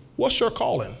ask them, what's your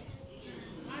calling?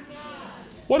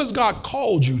 What has God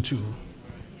called you to?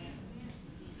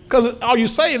 Because are you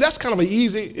saved? That's kind of an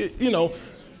easy,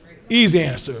 easy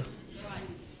answer.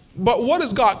 But what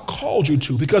has God called you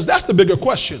to? Because that's the bigger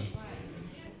question.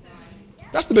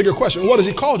 That's the bigger question. What has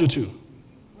he called you to?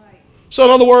 So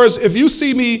in other words, if you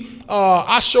see me,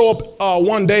 I show up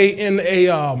one day in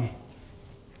a,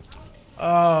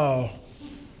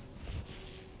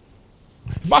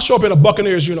 if I show up in a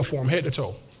Buccaneers uniform, head to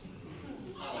toe.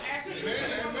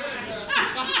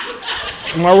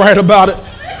 Am I right about it?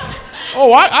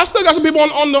 Oh, I still got some people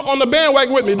on the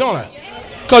bandwagon with me, don't I?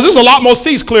 Because there's a lot more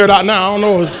seats cleared out now. I don't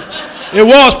know. It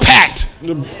was packed.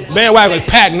 The bandwagon was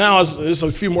packed. Now there's a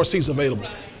few more seats available.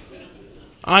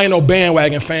 I ain't no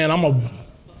bandwagon fan. I'm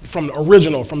from the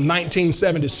original, from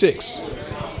 1976.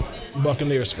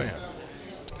 Buccaneers fan.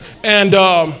 And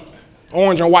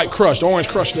orange and white crushed, orange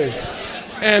crushed there.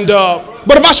 And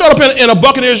but if I showed up in a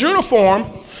Buccaneers uniform,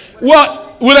 well,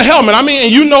 with a helmet,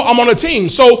 and you know I'm on the team.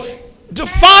 So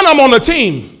fine, I'm on the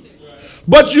team.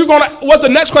 But what the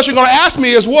next question you're gonna ask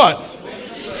me is what?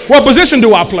 What position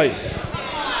do I play?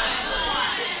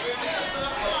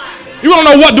 You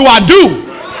wanna know what do I do?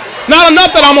 Not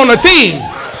enough that I'm on the team.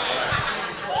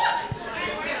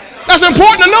 That's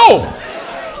important to know.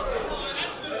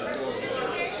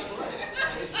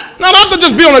 Not enough to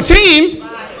just be on a team.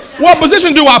 What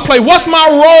position do I play? What's my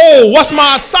role? What's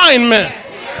my assignment?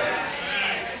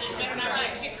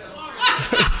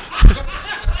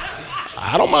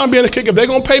 I don't mind being a kicker. If they're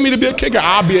going to pay me to be a kicker,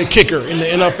 I'll be a kicker in the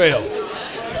NFL.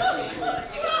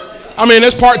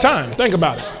 It's part-time. Think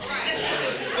about it.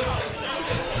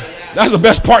 That's the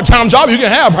best part-time job you can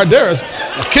have right there is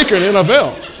a kicker in the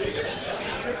NFL.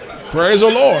 Praise the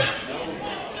Lord.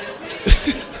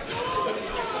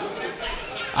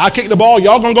 I kick the ball.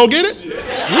 Y'all gonna go get it? We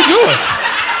good.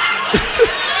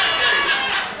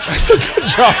 That's a good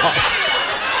job.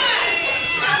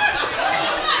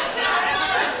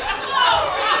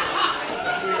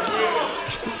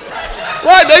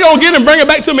 Right? They gonna get it and bring it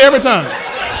back to me every time.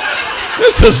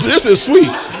 This is sweet.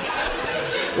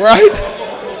 Right?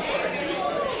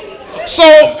 So,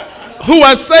 who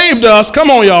has saved us, come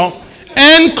on y'all,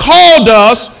 and called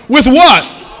us with what?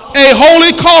 A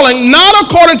holy calling, not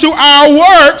according to our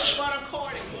works.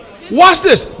 Watch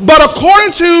this. But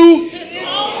according to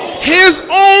his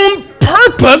own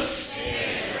purpose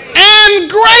and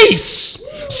grace.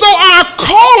 So our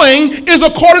calling is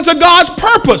according to God's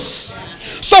purpose.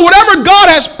 So whatever God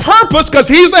has purpose, because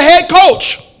he's the head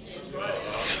coach.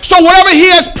 So whatever he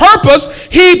has purpose,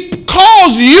 he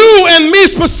calls you and me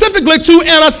specifically to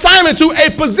an assignment, to a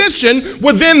position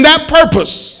within that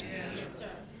purpose.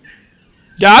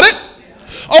 Got it?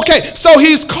 Okay, so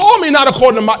he's called me not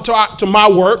according to my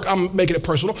work, I'm making it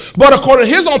personal, but according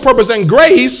to his own purpose and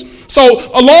grace. So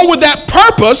along with that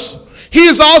purpose,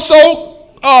 he's also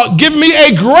given me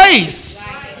a grace.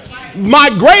 My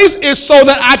grace is so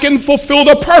that I can fulfill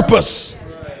the purpose.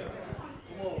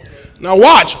 Now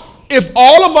watch. If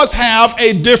all of us have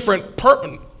a different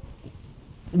purpose,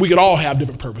 we could all have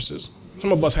different purposes.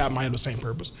 Some of us might have the same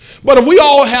purpose. But if we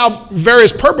all have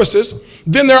various purposes,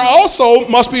 then there also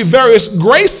must be various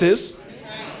graces.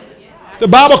 The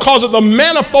Bible calls it the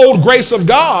manifold grace of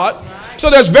God. So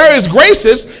there's various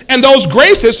graces, and those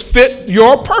graces fit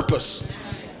your purpose.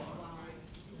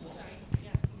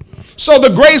 So the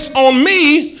grace on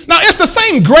me, now it's the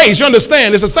same grace, you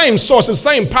understand, it's the same source, it's the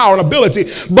same power and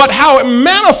ability, but how it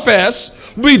manifests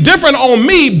will be different on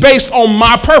me based on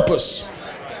my purpose.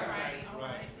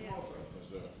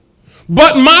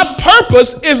 But my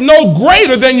purpose is no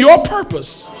greater than your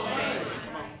purpose.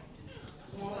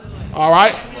 All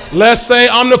right? Let's say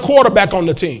I'm the quarterback on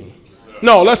the team.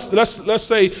 No, let's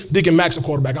say Deacon Mack's a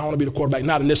quarterback. I want to be the quarterback,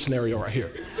 not in this scenario right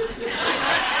here.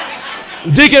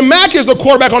 Deacon Mack is the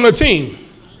quarterback on the team,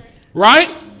 right?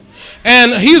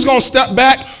 And he's going to step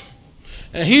back,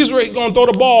 and he's going to throw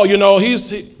the ball, you know.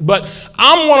 But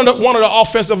I'm one of the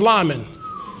offensive linemen.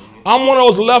 I'm one of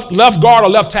those left guard or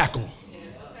left tackle,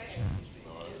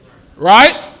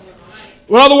 right?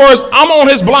 In other words, I'm on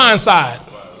his blind side.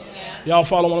 Y'all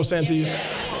follow what I'm saying to you?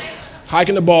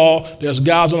 Hiking the ball. There's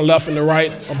guys on the left and the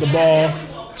right of the ball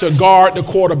to guard the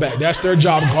quarterback. That's their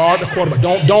job, guard the quarterback.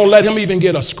 Don't let him even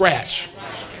get a scratch,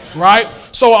 right?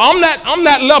 So I'm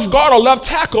that left guard or left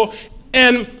tackle,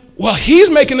 and well,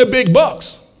 he's making the big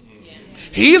bucks.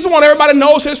 He's the one everybody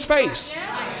knows his face.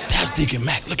 That's Deacon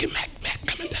Mack. Look at Mack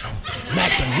coming down.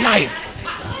 Mack the knife,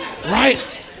 right?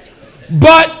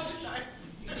 But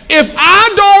if I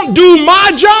don't do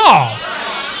my job,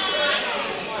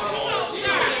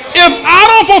 if I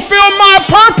don't fulfill my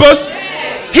purpose,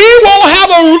 he won't have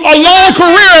a long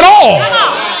career at all.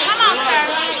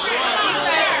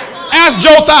 Ask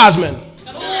Joe Theismann.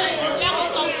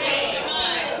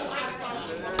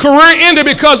 Career ended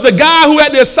because the guy who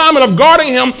had the assignment of guarding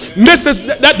him misses.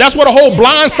 That's where the whole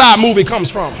Blind Side movie comes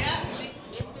from.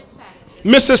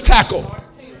 Mrs. Tackle.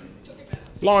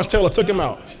 Lawrence Taylor took him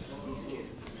out.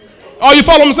 Oh, you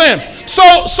follow what I'm saying? So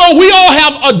we all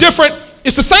have a different.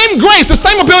 It's the same grace, the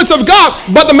same ability of God,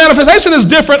 but the manifestation is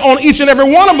different on each and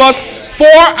every one of us for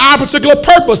our particular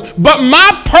purpose. But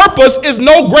my purpose is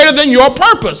no greater than your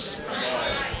purpose.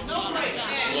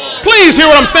 Please hear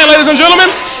what I'm saying, ladies and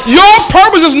gentlemen. Your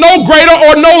purpose is no greater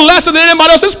or no lesser than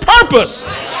anybody else's purpose.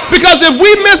 Because if we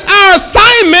miss our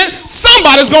assignment,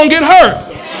 somebody's going to get hurt.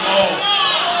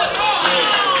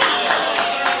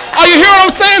 Are you hearing what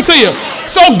I'm saying to you?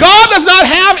 So God does not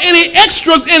have any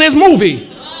extras in his movie.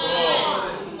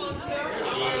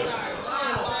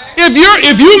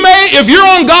 If you're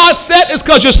on God's set, it's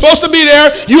because you're supposed to be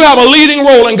there. You have a leading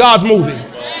role in God's movie.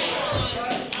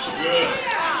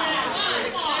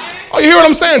 Oh, you hear what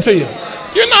I'm saying to you?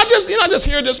 You're not just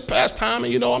here just past time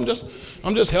and I'm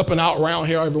just helping out around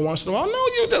here every once in a while. No,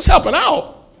 you're just helping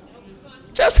out.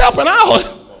 Just helping out.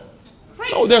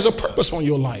 No, there's a purpose on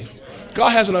your life. God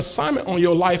has an assignment on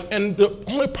your life, and the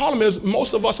only problem is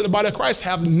most of us in the body of Christ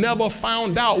have never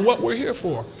found out what we're here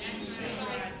for.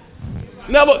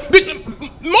 Never.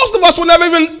 Most of us were never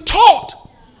even taught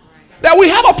that we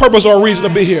have a purpose or a reason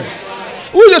to be here.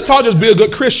 We were just taught just be a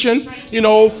good Christian,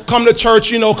 come to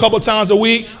church, a couple of times a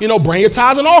week, bring your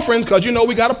tithes and offerings because,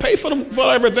 we got to pay for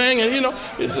everything. And,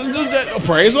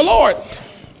 praise the Lord.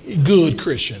 Good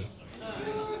Christian.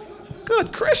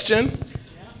 Good Christian.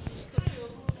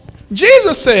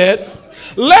 Jesus said,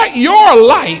 let your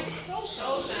light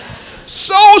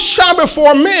so shine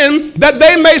before men that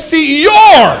they may see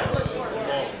your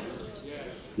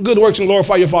good works and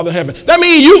glorify your Father in heaven. That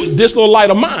means you, this little light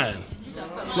of mine.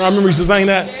 I remember he used to sing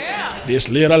that. Yeah. This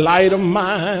little light of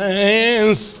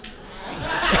mine's.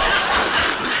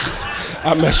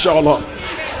 I messed y'all up.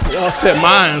 Y'all said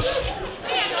mine's.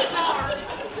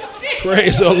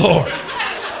 Praise the Lord.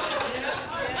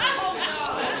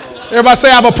 Everybody say,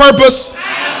 I have a purpose.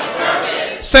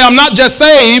 Say, I'm not just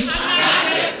saved,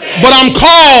 but I'm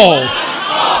called.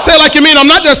 Say it like you mean, I'm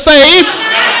not just saved.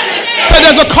 Say,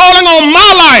 there's a calling on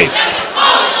my life.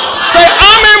 Say,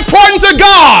 I'm important to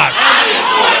God.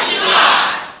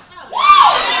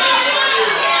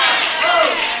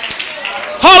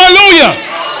 Hallelujah.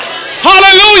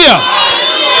 Hallelujah.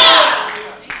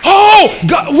 Oh,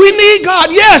 God, we need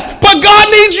God, yes, but God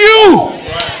needs you.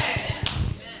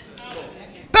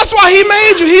 That's why he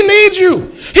made you. He needs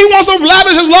you. He wants to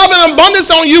lavish his love and abundance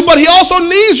on you, but he also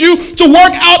needs you to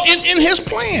work out in his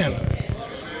plan.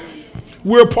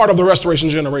 We're part of the restoration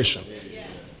generation.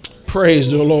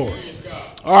 Praise the Lord.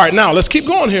 All right, now let's keep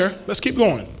going here. Let's keep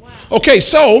going. Okay,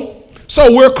 so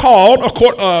we're called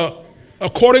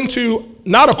according to,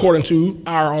 not according to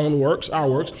our own works,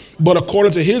 but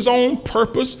according to his own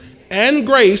purpose and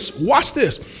grace. Watch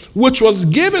this, which was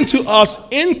given to us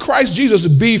in Christ Jesus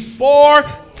before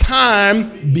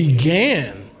time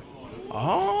began.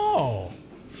 Oh,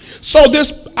 so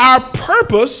our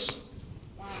purpose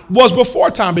was before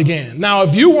time began. Now,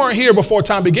 if you weren't here before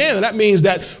time began, then that means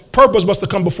that purpose must have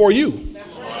come before you.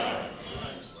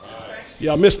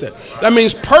 Y'all missed it. That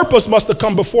means purpose must have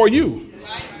come before you.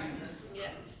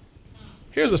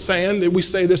 Here's a saying that we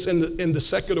say this in the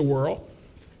secular world.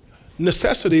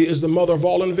 Necessity is the mother of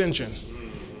all invention.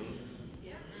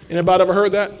 Anybody ever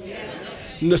heard that?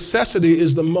 Necessity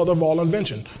is the mother of all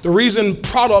invention. The reason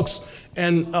products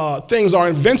and things are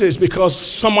invented is because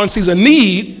someone sees a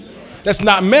need that's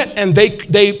not met, and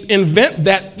they invent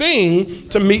that thing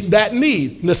to meet that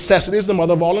need. Necessity is the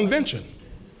mother of all invention.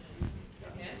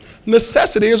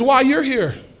 Necessity is why you're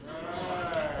here.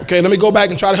 Okay, let me go back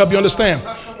and try to help you understand.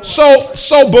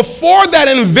 So before that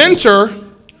inventor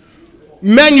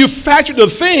manufactured the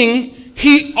thing,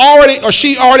 he already or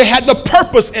she already had the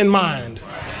purpose in mind.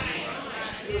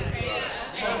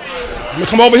 Let me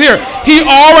come over here. He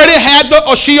already had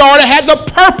she already had the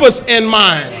purpose in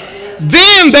mind.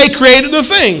 Then they created the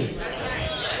thing.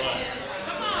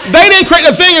 They didn't create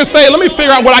the thing and say, let me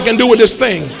figure out what I can do with this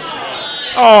thing.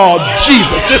 Oh,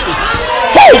 Jesus,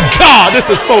 oh God, this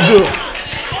is so good.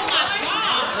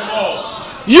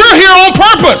 You're here on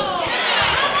purpose.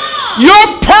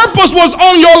 Your purpose was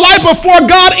on your life before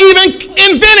God even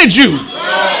invented you.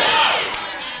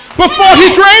 Before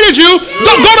he created you.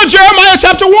 Go to Jeremiah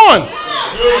chapter 1.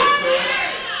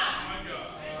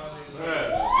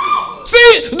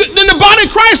 See, in the body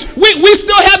of Christ, we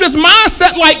still have this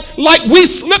mindset like we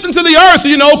slipped into the earth,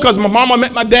 because my mama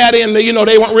met my daddy and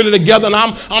they weren't really together, and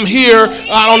I'm here.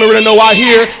 I don't really know why I'm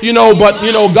here, but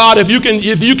God, if you can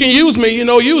use me,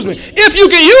 use me. If you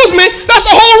can use me, that's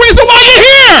the whole reason why you're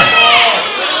here.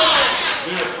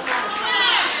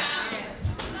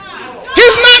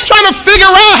 He's not trying to figure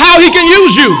out how he can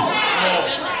use you.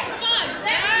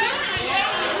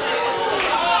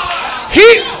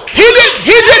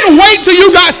 He didn't wait till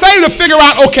you got saved to figure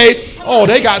out, okay, oh,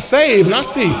 they got saved, and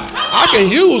I can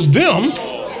use them.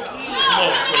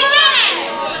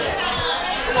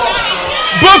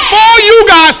 Before you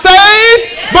got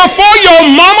saved, before your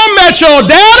mama met your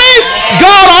daddy,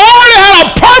 God already had a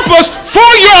purpose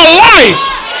for your life.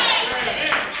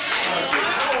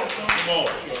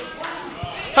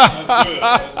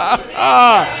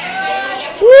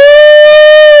 Woo!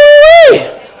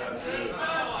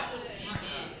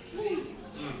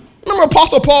 Remember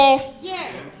Apostle Paul?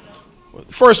 Yes.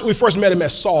 We first met him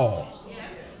as Saul.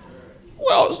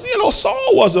 Well,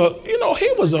 Saul was he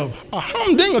was a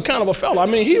humdinger kind of a fellow. I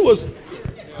mean, he was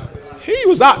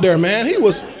out there, man. He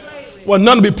was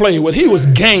nothing to be played with. He was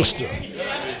gangster.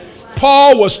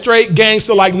 Paul was straight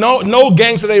gangster, like no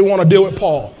gangster they want to deal with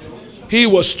Paul. He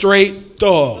was straight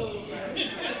thug.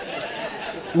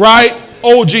 Right?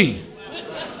 OG.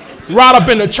 Right up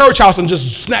in the church house and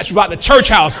just snatch you out the church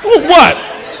house. What?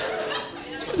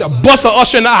 Bust a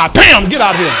usher in the eye. Bam! Get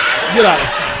out of here. Get out of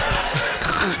here.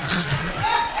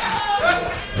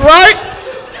 Right?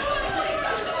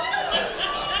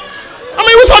 I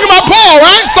mean, we're talking about Paul,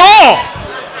 right? Saul.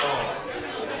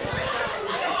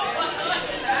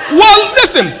 Well,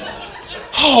 listen.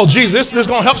 Oh, Jesus, this is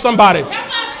going to help somebody.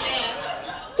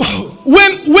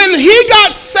 When he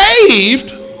got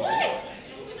saved,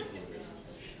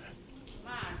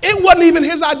 it it wasn't even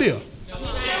his idea.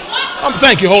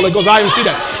 Thank you, Holy Ghost. I didn't see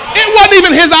that. It wasn't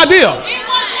even his idea.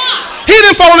 He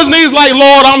didn't fall on his knees like,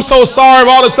 Lord, I'm so sorry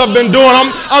for all this stuff I've been doing.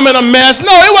 I'm in a mess.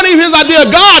 No, it wasn't even his idea.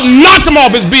 God knocked him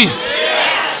off his beast.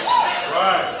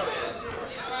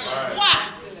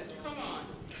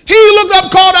 He looked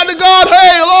up, called out to God,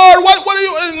 hey, Lord, what are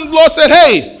you? And the Lord said,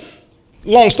 hey,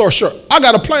 long story short, I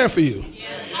got a plan for you.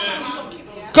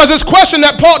 Because this question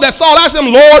that Saul asked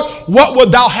him, Lord, what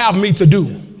would thou have me to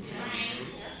do?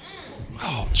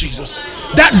 Oh, Jesus.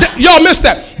 Y'all missed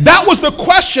that. That was the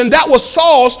question. That was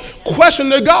Saul's question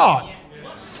to God.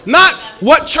 Not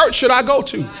what church should I go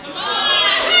to?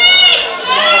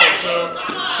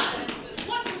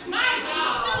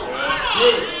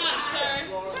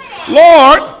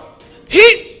 Lord,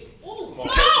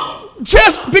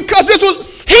 just because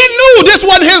he knew this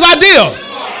wasn't his idea.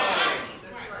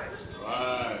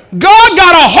 God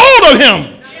got a hold of him.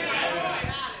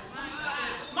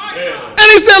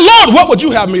 And he said, Lord, what would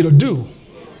you have me to do?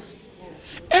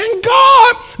 And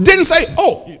God didn't say,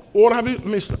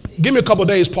 give me a couple of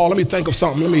days, Paul. Let me think of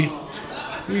something. Let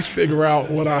me figure out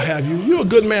what I have you. You're a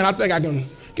good man. I think I can.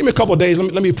 Give me a couple of days.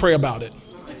 Let me pray about it.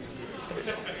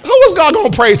 Who was God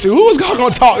going to pray to? Who was God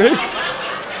going to talk to?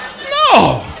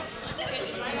 No.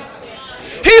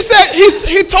 He said,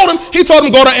 he told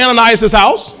him go to Ananias'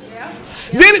 house.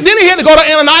 Then he had to go to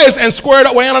Ananias and square it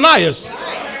up with Ananias.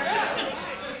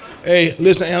 Hey,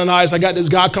 listen, Ananias, I got this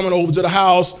guy coming over to the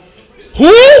house.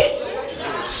 Who?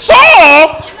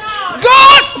 Saul?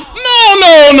 God?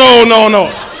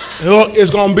 No. It's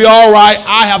going to be all right.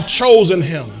 I have chosen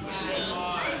him.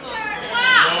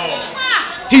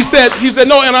 He said,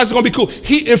 no, Ananias is going to be cool.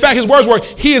 In fact, his words were,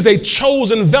 he is a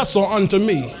chosen vessel unto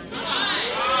me.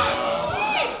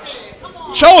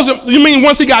 Chosen, you mean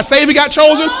once he got saved, he got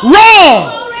chosen?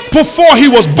 Wrong. Before he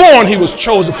was born, he was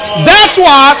chosen. That's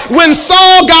why when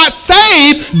Saul got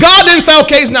saved, God didn't say,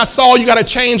 okay, now Saul, you got to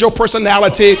change your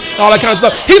personality and all that kind of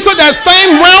stuff. He took that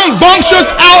same rambunctious,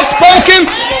 outspoken,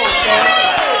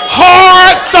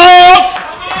 hard thug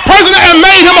person and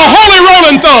made him a holy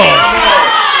Roman thug.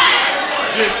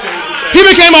 He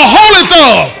became a holy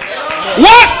thug.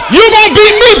 What? You gonna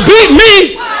beat me? Beat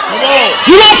me.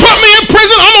 You gonna put me in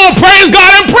prison? I'm gonna praise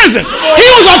God in prison. He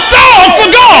was a thug for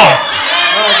God.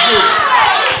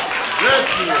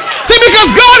 See,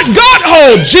 because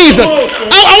God, Jesus.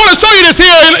 I want to show you this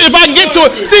here, and if I can get to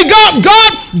it. See, God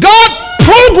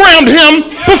programmed him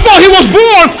before he was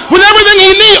born with everything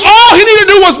he needed. All he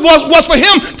needed to do was for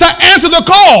him to answer the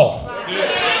call.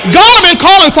 God had been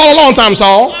calling Saul a long time,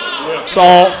 Saul.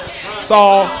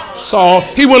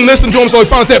 He wouldn't listen to him, so he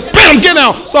finally said, bam, get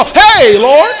down. So, hey,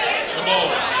 Lord.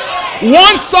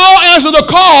 Once Saul answered the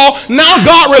call, now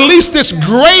God released this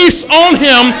grace on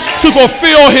him to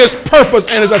fulfill his purpose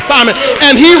and his assignment.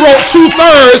 And he wrote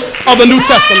 2/3 of the New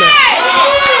Testament.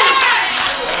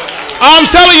 I'm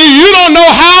telling you, you don't know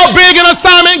how big an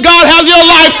assignment God has in your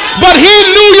life, but he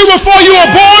knew you before you were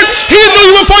born. He knew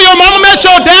you before your mama met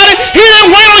your daddy. He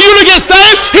didn't wait on you to get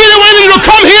saved. He didn't wait on you to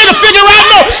come here to figure out.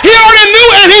 No, he already knew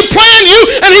and he planned you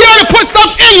and he already put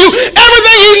stuff in you.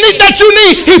 Everything that you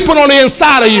need, he put on the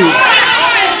inside of you.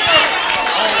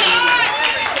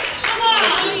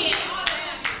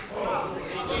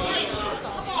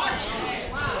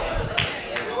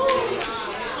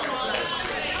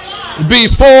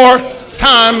 Before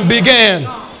time began.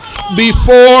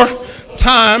 Before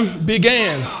time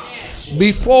began.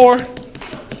 Before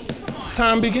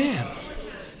time began.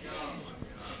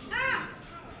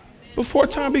 Before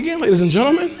time began, ladies and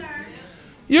gentlemen.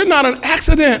 You're not an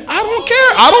accident. I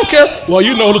don't care. Well,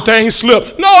 you know the thing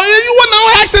slipped. No, you wasn't no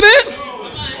accident.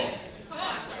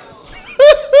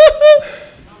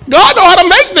 God know how to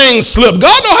make things slip.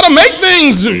 God know how to make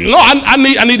things.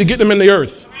 I need to get them in the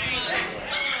earth.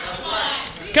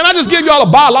 Can I just give y'all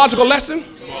a biological lesson?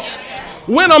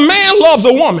 When a man loves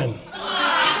a woman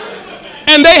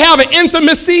and they have an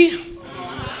intimacy,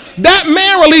 that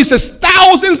man releases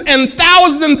thousands and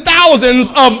thousands and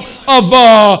thousands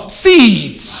of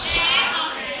seeds.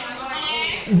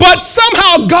 But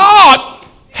somehow God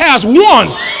has one.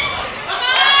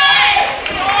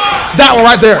 That one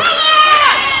right there.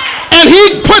 And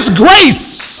he puts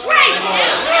grace,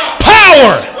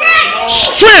 power,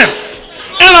 strength,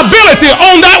 and ability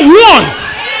on that one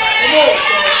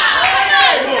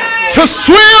to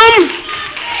swim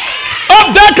up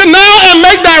that canal and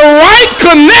make that right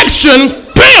connection.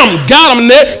 Bam! Got him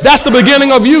there. That's the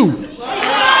beginning of you.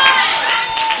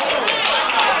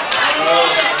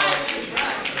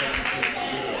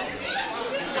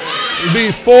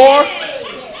 Before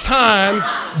time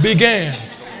began.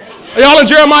 Are y'all in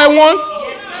Jeremiah 1?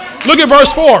 Look at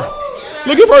verse 4.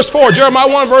 Look at verse 4, Jeremiah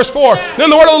 1, verse 4. Then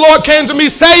the word of the Lord came to me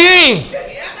saying,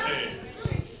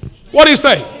 what did he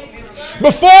say?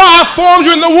 Before I formed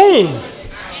you in the womb.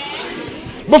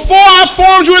 Before I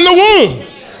formed you in the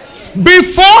womb.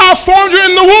 Before I formed you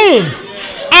in the womb.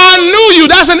 I knew you.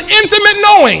 That's an intimate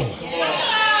knowing.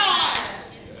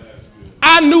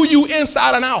 I knew you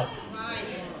inside and out.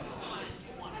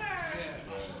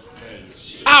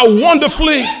 I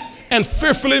wonderfully and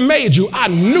fearfully made you. I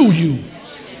knew you.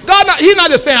 God, he's not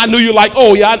just saying I knew you like,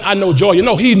 oh yeah, I know Joy. You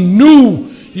know, he knew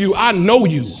you. I know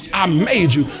you. I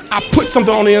made you. I put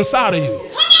something on the inside of you. Come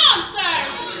on, sir.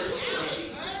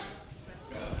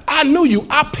 I knew you.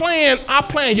 I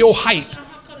planned your height.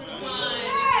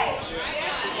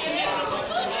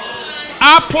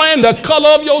 I planned the color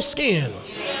of your skin.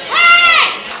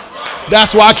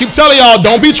 That's why I keep telling y'all,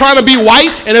 don't be trying to be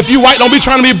white. And if you white, don't be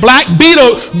trying to be black. Be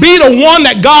the one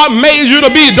that God made you to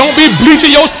be. Don't be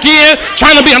bleaching your skin,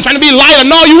 I'm trying to be lighter.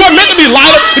 No, you weren't meant to be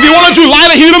lighter. If you wanted you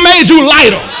lighter, he would have made you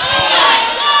lighter.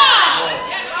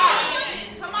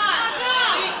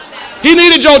 He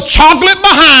needed your chocolate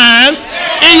behind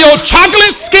and your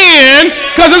chocolate skin,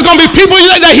 because there's going to be people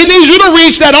that he needs you to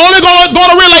reach that only going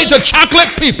to relate to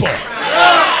chocolate people.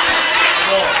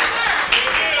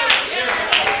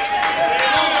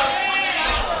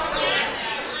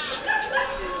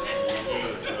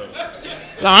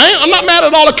 Now, I'm not mad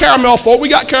at all the caramel folk. We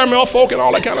got caramel folk and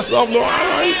all that kind of stuff. No,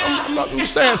 I'm not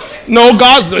saying. No,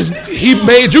 he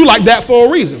made you like that for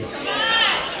a reason.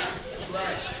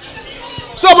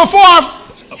 So before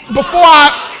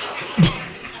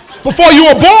you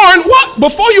were born, what?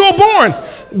 Before you were born,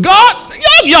 God,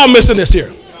 y'all missing this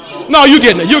here. No, you're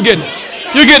getting it. You're getting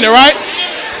it. You're getting it, right?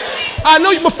 I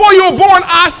know before you were born,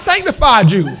 I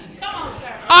sanctified you.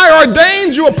 I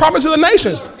ordained you a prophet to the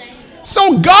nations.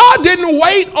 So God didn't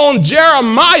wait on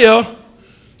Jeremiah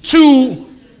to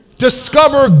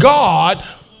discover God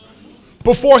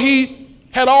before he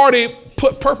had already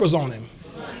put purpose on him.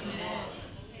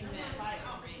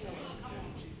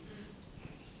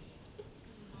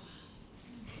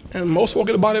 And most folk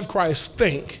in the body of Christ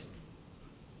think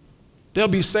they'll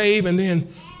be saved, and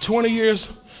then 20 years,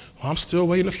 I'm still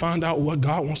waiting to find out what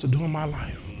God wants to do in my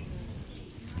life.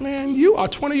 Man, you are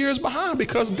 20 years behind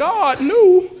because God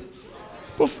knew.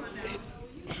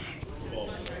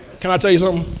 Can I tell you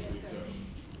something?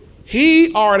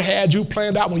 He already had you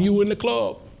planned out when you were in the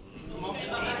club.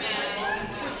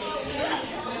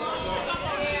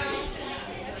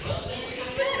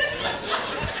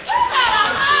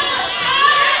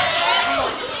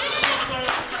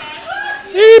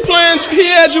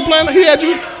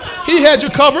 He had you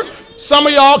covered. Some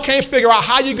of y'all can't figure out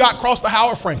how you got across to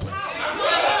Howard Franklin.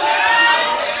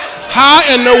 How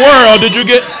in the world did you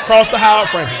get across to Howard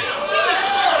Franklin?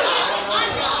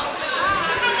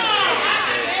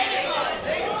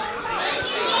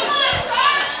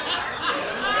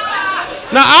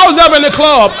 Now, I was never in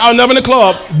the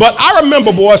club, but I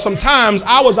remember, boys, sometimes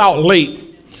I was out late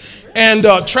and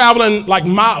traveling like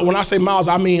miles. When I say miles,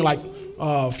 I mean like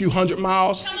a few hundred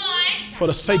miles for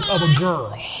the sake of a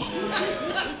girl.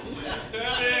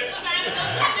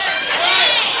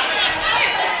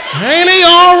 Ain't he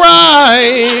all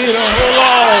right? Hold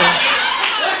on.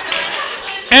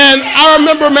 And I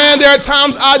remember, man, there are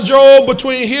times I drove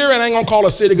between here and I ain't gonna call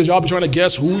a city because y'all be trying to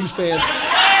guess who he's saying.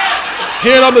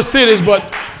 Here in other cities, but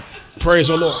praise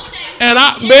the Lord. And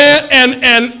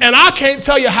I can't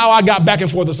tell you how I got back and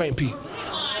forth to St. Pete.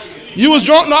 You was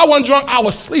drunk? No, I wasn't drunk. I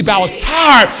was asleep. I was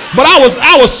tired, but I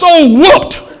was so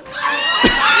whooped.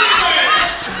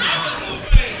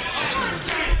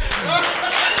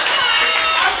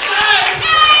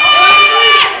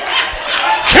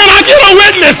 Can I get a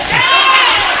witness?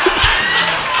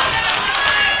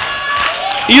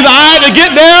 Either I had to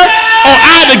get there or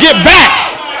I had to get back.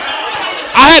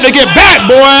 I had to get back,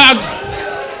 boy.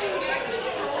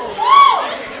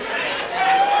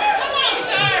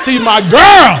 See my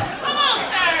girl.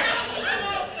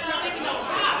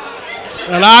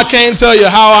 And I can't tell you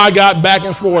how I got back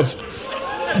and forth.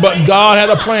 But God had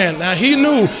a plan. Now he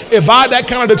knew if I had that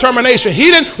kind of determination,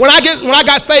 he didn't, when I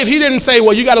got saved, he didn't say,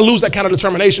 well, you got to lose that kind of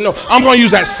determination. No, I'm going to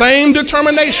use that same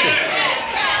determination.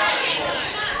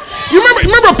 You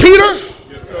remember Peter?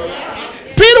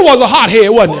 Peter was a hothead,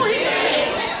 wasn't he?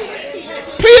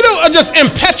 Peter, just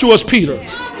impetuous Peter.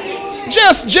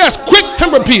 Just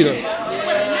quick-tempered Peter.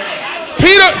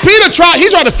 Peter tried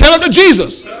to stand up to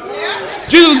Jesus.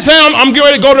 Jesus said, I'm getting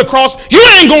ready to go to the cross. You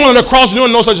ain't going to the cross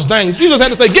doing no such a thing. Jesus had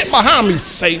to say, get behind me,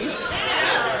 Satan.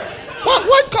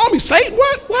 What? Call me Satan?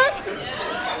 What?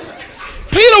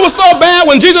 Peter was so bad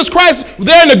when Jesus Christ,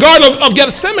 there in the Garden of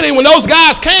Gethsemane, when those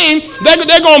guys came, they're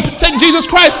going to take Jesus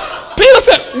Christ. Peter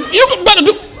said, you better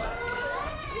do.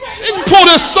 Pull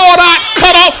this sword out,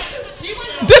 cut off.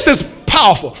 This is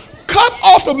powerful. Cut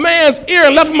off the man's ear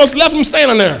and left him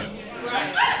standing there.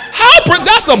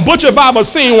 That's a butcher if I've ever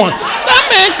seen one. That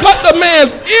man cut the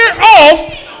man's ear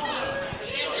off.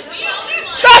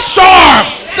 That's sharp.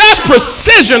 That's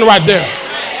precision right there.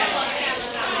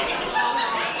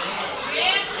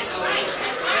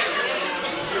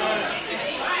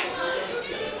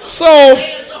 So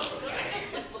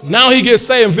now he gets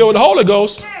saved and filled with the Holy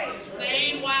Ghost.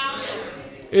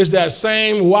 It's that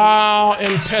same wild,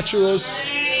 impetuous,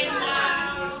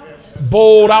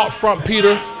 bold out front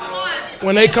Peter.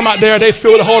 When they come out there, they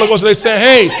feel the Holy Ghost. They say,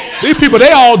 hey, these people,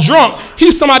 they all drunk.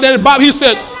 He's somebody that Bible. He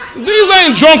said, these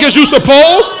ain't drunk as you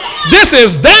suppose. This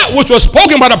is that which was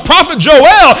spoken by the prophet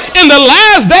Joel. In the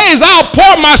last days, I'll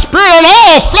pour my spirit on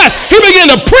all flesh. He began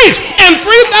to preach, and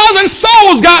 3,000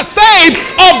 souls got saved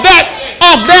of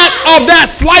that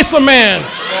slice of man.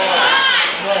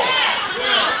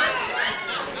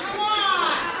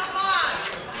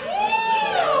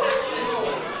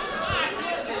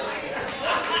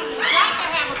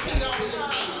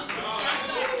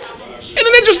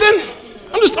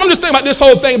 I'm just thinking about this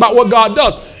whole thing about what God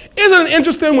does. Isn't it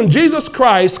interesting when Jesus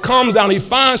Christ comes down, he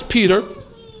finds Peter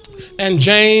and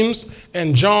James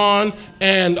and John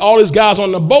and all these guys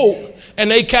on the boat,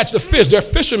 and they catch the fish. They're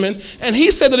fishermen. And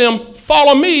he said to them,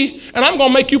 follow me, and I'm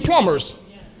going to make you plumbers.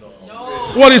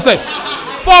 What did he say?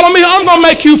 Follow me, I'm going to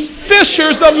make you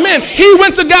fishers of men. He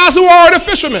went to guys who are already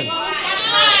fishermen.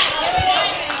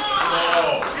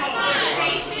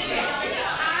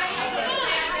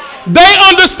 They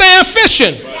understand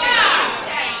fishing.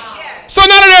 So now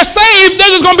that they're saved, they're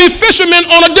just going to be fishermen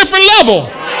on a different level.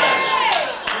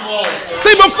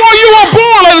 See, before you were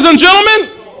born, ladies and gentlemen,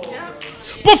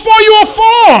 before you were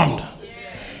formed,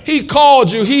 he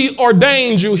called you, he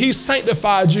ordained you, he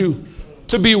sanctified you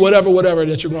to be whatever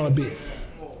that you're going to be.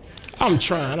 I'm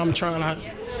trying.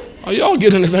 Are y'all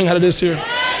getting anything out of this here?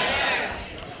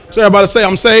 So everybody say,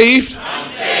 I'm saved,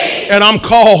 and I'm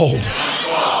called.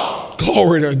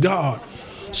 Glory to God.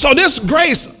 So this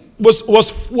grace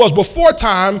was before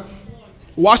time.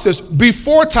 Watch this.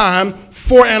 Before time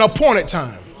for an appointed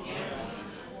time.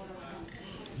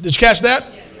 Did you catch that?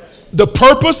 The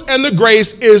purpose and the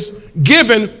grace is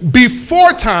given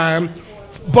before time,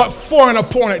 but for an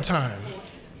appointed time.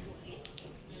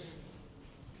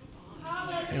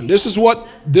 And this is what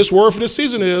this word for this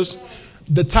season is.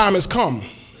 The time has come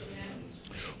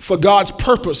for God's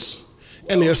purpose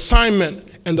and the assignment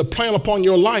and the plan upon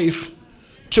your life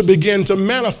to begin to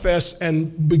manifest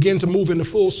and begin to move into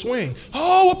full swing.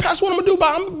 Oh, well, Pastor, what I'm going to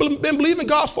do? I've been believing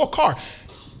God for a car.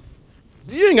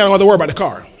 You ain't got to worry about the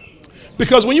car.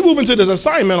 Because when you move into this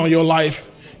assignment on your life,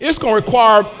 it's going to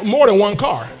require more than one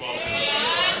car.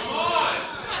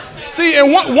 See,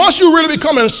 and once you really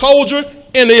become a soldier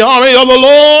in the army of the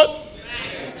Lord,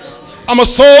 I'm a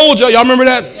soldier. Y'all remember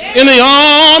that? In the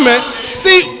army.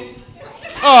 See,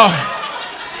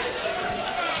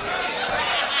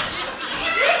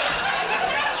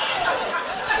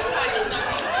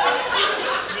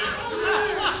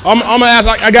 I'm gonna ask.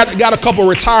 I got a couple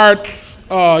retired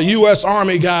U.S.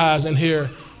 Army guys in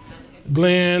here.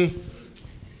 Glenn,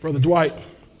 Brother Dwight.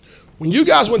 When you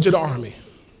guys went to the Army,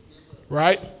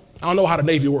 right? I don't know how the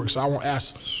Navy works, so I won't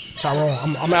ask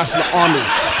Tyrone. I'm asking the Army.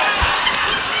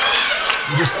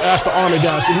 You just ask the Army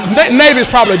guys. Navy is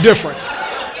probably different.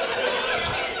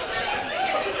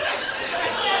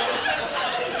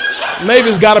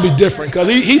 Navy's got to be different because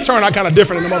he turned out kind of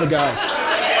different than the other guys.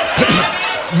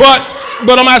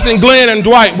 But I'm asking Glenn and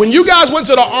Dwight, when you guys went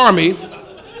to the Army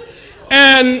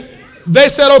and they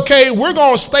said, okay, we're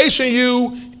going to station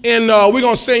you in, we're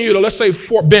going to send you to, let's say,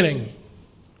 Fort Benning.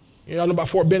 You know about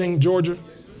Fort Benning, Georgia?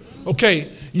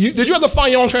 Okay. Did you have to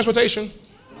find your own transportation?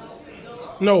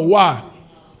 No. Why?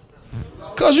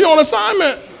 Because you're on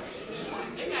assignment.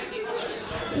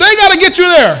 They got to get you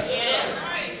there.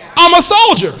 I'm a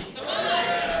soldier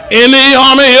in the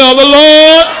army of the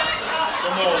Lord.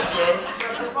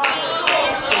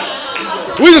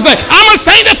 We just say, I'm a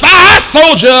sanctified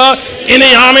soldier in the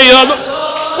army of the...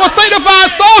 Well, sanctified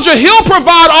soldier, he'll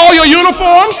provide all your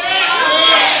uniforms.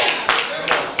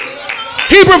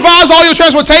 He provides all your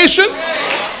transportation.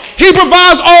 He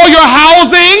provides all your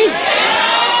housing.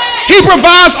 He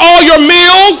provides all your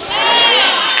meals.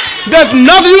 There's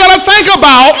nothing you got to think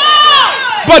about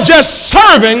but just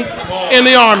serving in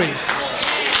the army.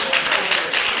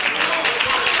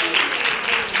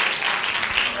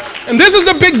 And this is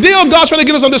the big deal God's trying to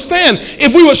get us to understand.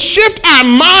 If we would shift our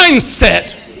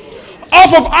mindset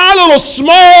off of our little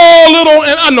small little,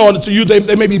 and I know to you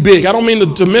they may be big. I don't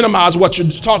mean to minimize what you're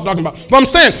talking about. But I'm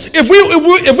saying if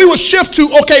we would shift to,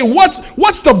 okay,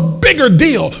 what's the bigger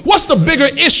deal? What's the bigger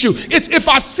issue? It's if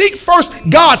I seek first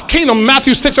God's kingdom,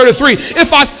 Matthew 6:33.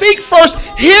 If I seek first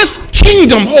his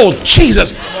kingdom, oh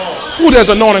Jesus. Ooh, there's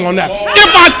anointing on that.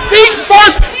 If I seek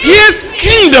first his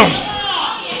kingdom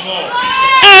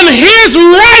and his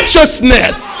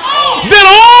righteousness, then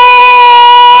all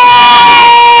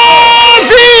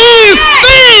these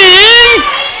things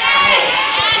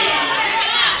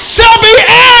shall be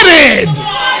added.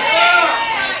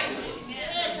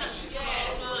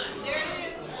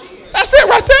 That's it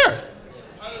right there.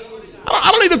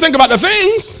 I don't need to think about the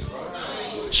things.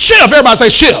 Shift. Everybody say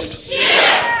shift.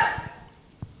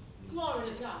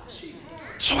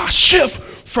 So I shift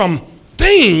from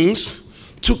things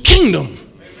to kingdom,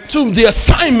 to the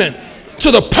assignment,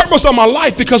 to the purpose of my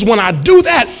life, because when I do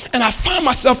that and I find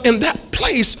myself in that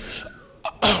place,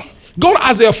 go to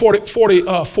Isaiah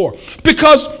 44.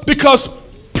 Because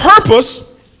purpose,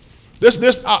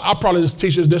 I'll probably just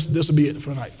teach this will be it for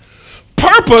tonight.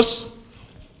 Purpose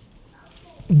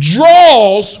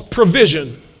draws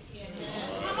provision.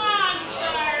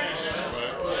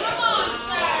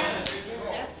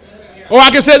 Or I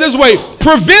can say it this way,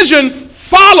 provision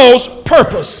follows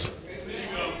purpose.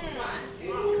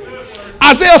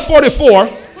 Isaiah 44.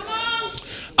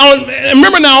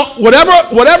 Remember now,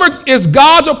 whatever is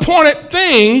God's appointed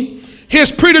thing,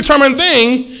 his predetermined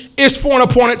thing, is for an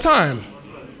appointed time.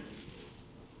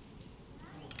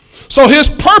 So his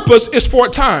purpose is for a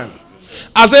time.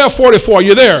 Isaiah 44,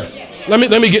 you there? Let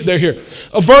me get there here.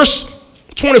 Verse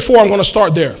 24, I'm going to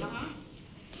start there.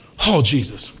 Oh,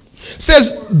 Jesus.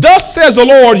 Says, thus says the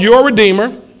Lord, your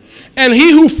Redeemer, and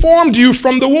he who formed you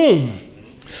from the womb.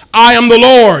 I am the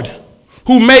Lord,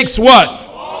 who makes what?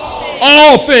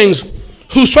 All things.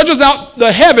 Who stretches out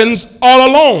the heavens all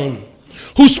alone.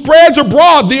 Who spreads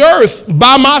abroad the earth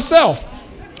by myself.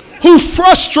 Who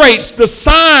frustrates the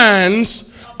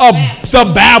signs of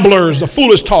the babblers, the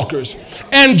foolish talkers.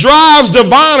 And drives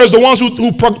diviners, the ones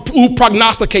who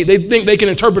prognosticate. They think they can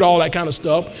interpret all that kind of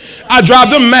stuff. I drive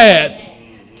them mad.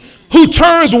 Who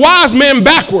turns wise men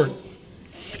backward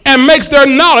and makes their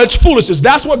knowledge foolishness.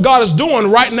 That's what God is doing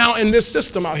right now in this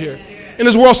system out here, in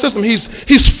this world system. He's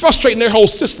frustrating their whole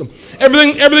system.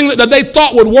 Everything that they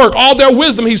thought would work, all their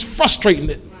wisdom, he's frustrating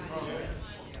it.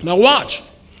 Now watch.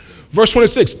 Verse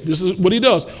 26, this is what he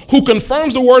does. Who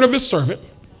confirms the word of his servant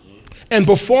and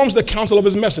performs the counsel of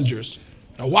his messengers.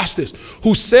 Now watch this.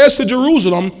 Who says to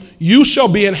Jerusalem, you shall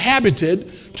be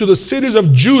inhabited, to the cities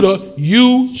of Judah,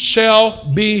 you shall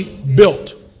be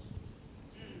built.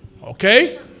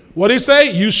 Okay? What did he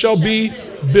say? You shall be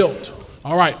built.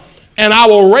 All right. And I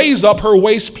will raise up her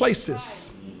waste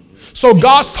places. So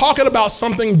God's talking about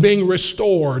something being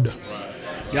restored.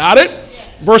 Got it?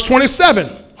 Verse 27.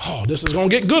 Oh, this is going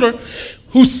to get gooder.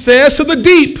 Who says to the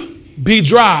deep, be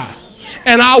dry,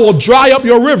 and I will dry up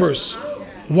your rivers.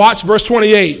 Watch verse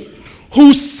 28.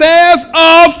 Who says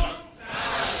of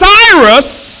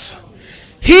Cyrus,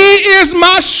 he is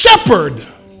my shepherd,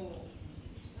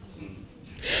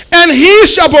 and he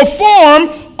shall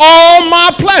perform all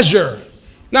my pleasure.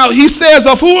 Now he says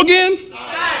of who again?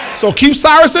 Cyrus. So keep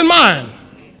Cyrus in mind.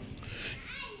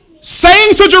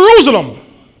 Saying to Jerusalem,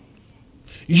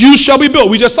 you shall be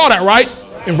built. We just saw that, right?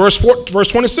 In verse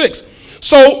 26.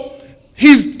 So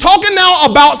he's talking now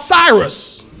about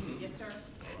Cyrus.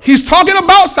 He's talking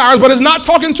about Cyrus, but he's not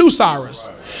talking to Cyrus.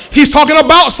 He's talking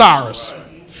about Cyrus.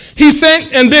 He's saying,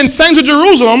 and then saying to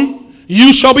Jerusalem,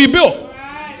 you shall be built.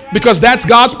 Because that's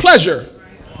God's pleasure.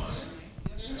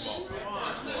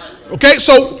 Okay,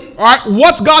 so, all right,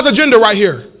 what's God's agenda right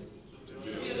here?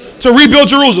 To rebuild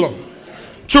Jerusalem.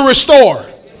 To restore.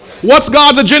 What's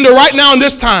God's agenda right now in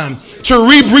this time? To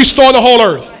restore the whole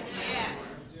earth.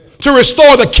 To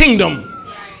restore the kingdom.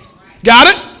 Got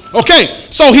it? Okay,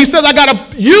 so he says, I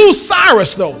got to use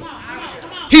Cyrus though.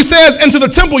 He says, into the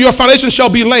temple your foundation shall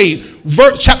be laid.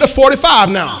 Chapter 45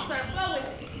 now.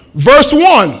 Verse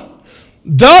 1.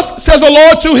 Thus says the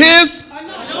Lord to his.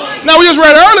 Now we just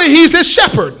read earlier, he's his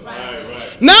shepherd.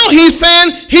 Now he's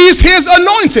saying he's his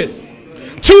anointed.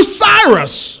 To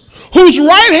Cyrus, whose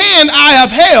right hand I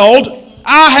have held.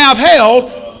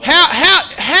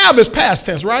 Have is past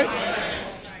tense, right?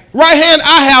 Right hand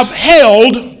I have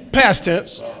held, past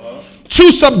tense.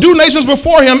 To subdue nations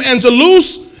before him and to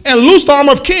loose the arm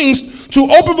of kings, to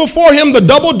open before him the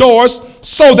double doors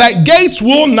so that gates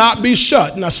will not be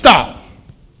shut. Now stop.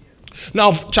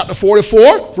 Now chapter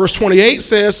 44 verse 28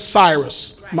 says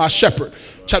Cyrus, my shepherd.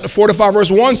 Chapter 45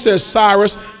 verse 1 says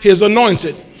Cyrus, his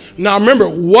anointed. Now remember,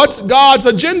 what's God's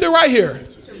agenda right here?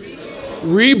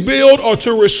 Rebuild or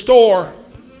to restore.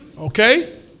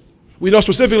 Okay? We know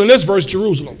specifically in this verse,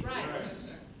 Jerusalem.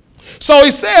 So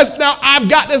he says, now I've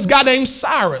got this guy named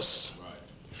Cyrus.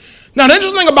 Now the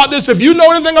interesting thing about this, if you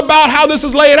know anything about how this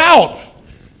is laid out,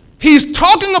 he's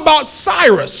talking about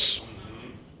Cyrus.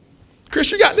 Chris,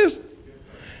 you got this?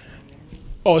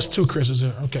 Oh, it's two Chris's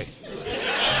here. Okay.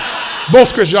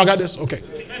 Both Chris, y'all got this? Okay.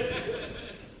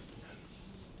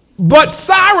 But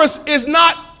Cyrus is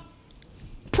not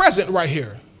present right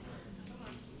here.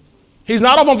 He's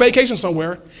not off on vacation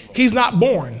somewhere. He's not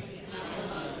born.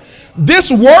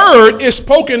 This word is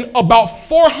spoken about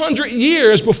 400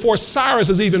 years before Cyrus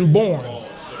is even born.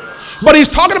 But he's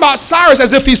talking about Cyrus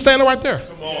as if he's standing right there.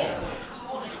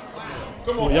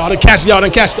 Come on. Y'all didn't catch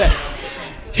that.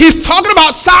 He's talking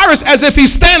about Cyrus as if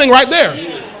he's standing right there.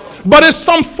 But it's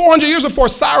some 400 years before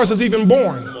Cyrus is even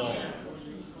born.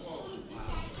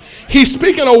 He's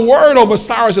speaking a word over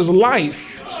Cyrus's life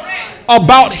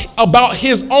about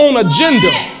his own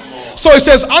agenda. So he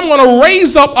says, I'm going to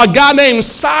raise up a guy named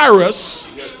Cyrus,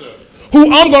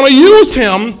 who I'm going to use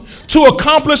him to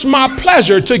accomplish my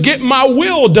pleasure, to get my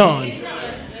will done.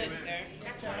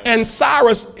 And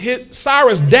Cyrus'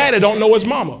 daddy don't know his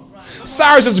mama.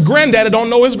 Cyrus's granddaddy don't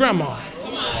know his grandma.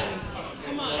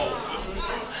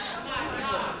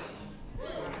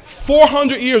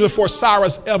 400 years before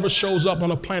Cyrus ever shows up on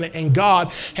the planet, and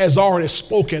God has already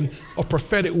spoken a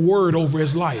prophetic word over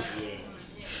his life.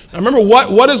 Now remember,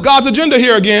 what is God's agenda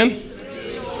here again?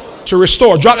 To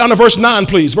restore. Drop down to verse 9,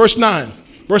 please. Verse 9.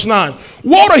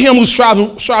 Woe to him who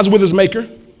strives with his maker.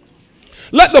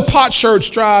 Let the potsherd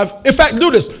strive. In fact,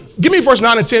 do this. Give me verse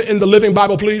 9 and 10 in the Living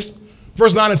Bible, please.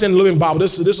 Verse 9 and 10 in the Living Bible.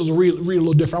 This is a read a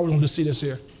little different. I want you to see this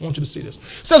here. I want you to see this.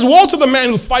 It says, woe to the man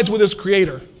who fights with his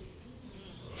creator.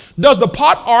 Does the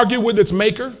pot argue with its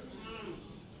maker?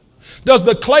 Does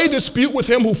the clay dispute with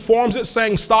him who forms it,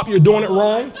 saying, stop, you're doing it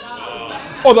wrong?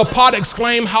 Or the pot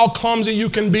exclaim, how clumsy you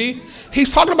can be?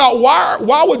 He's talking about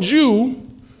why would you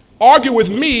argue with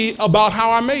me about how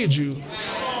I made you?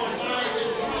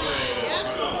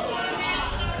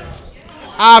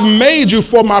 I've made you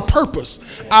for my purpose.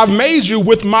 I've made you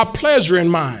with my pleasure in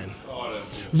mind.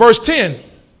 Verse 10.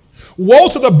 Woe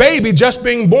to the baby just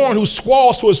being born who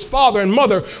squalls to his father and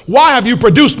mother. Why have you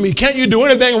produced me? Can't you do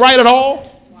anything right at all?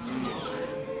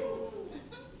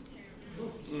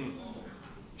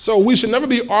 So we should never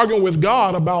be arguing with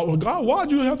God about, well, God,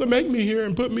 why'd you have to make me here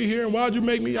and put me here? And why'd you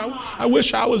make me? I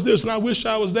wish I was this and I wish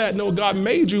I was that. No, God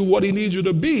made you what he needs you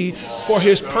to be for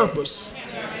his purpose.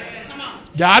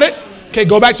 Got it? Okay,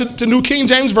 go back to New King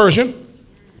James Version.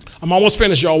 I'm almost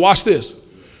finished, y'all. Watch this.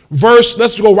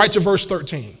 Let's go right to verse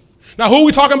 13. Now, who are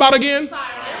we talking about again?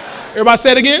 Cyrus. Everybody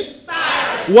say it again.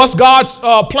 Cyrus. What's God's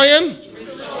plan?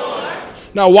 Restore.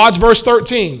 Now, watch verse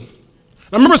 13.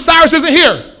 Now, remember, Cyrus isn't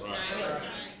here. Right.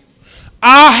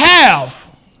 I have.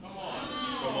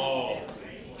 Come on.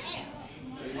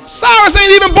 Cyrus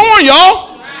ain't even born,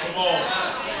 y'all.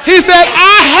 He said,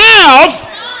 I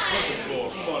have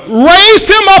raised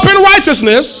him up in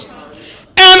righteousness,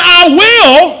 and I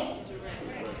will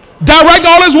direct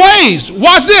all his ways.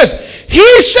 Watch this.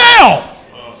 He shall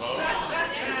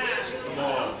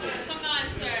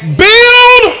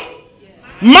build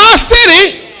my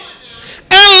city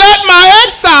and let my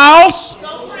exiles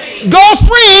go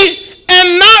free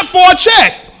and not for a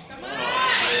check.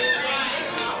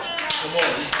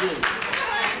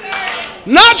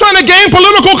 Not trying to gain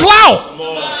political clout.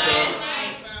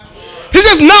 He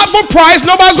says not for price.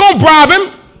 Nobody's going to bribe him.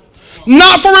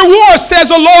 Not for reward, says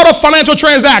the Lord of financial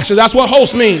transactions. That's what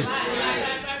host means.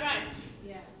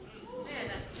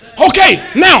 Okay,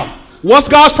 now, what's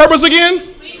God's purpose again?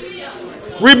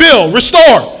 Rebuild,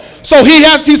 restore. So he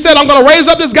said, I'm going to raise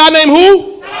up this guy named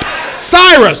who?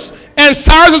 Cyrus. And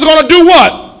Cyrus is going to do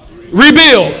what?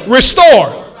 Rebuild,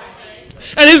 restore.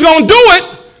 And he's going to do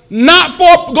it not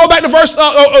for, go back to verse,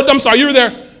 I'm sorry, you were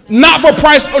there. Not for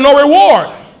price or no reward.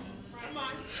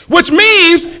 Which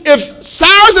means if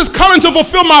Cyrus is coming to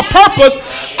fulfill my purpose,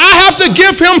 I have to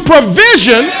give him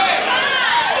provision.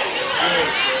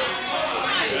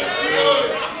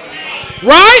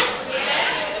 Right?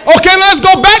 Okay, let's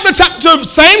go back to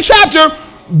same chapter.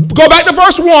 Go back to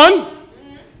verse 1.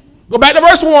 Go back to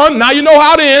verse 1. Now you know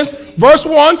how it ends. Verse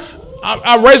 1,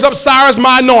 I raised up Cyrus,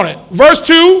 my anointed. Verse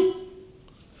 2,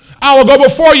 I will go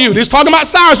before you. He's talking about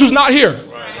Cyrus who's not here.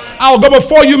 I will go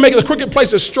before you, make the crooked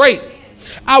places straight.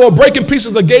 I will break in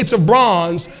pieces the gates of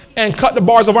bronze and cut the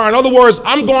bars of iron. In other words,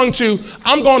 I'm going to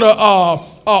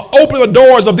open the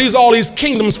doors of all these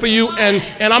kingdoms for you, and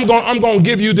I'm going to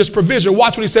give you this provision.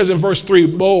 Watch what he says in verse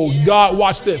 3. Oh, God,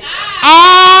 watch this.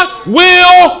 I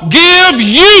will give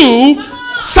you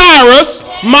Cyrus,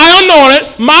 my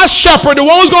anointed, my shepherd, the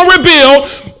one who's going to reveal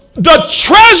the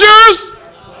treasures,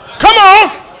 come on,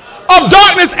 of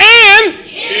darkness and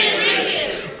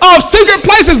of secret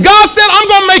places. God said, I'm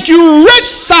going to make you rich,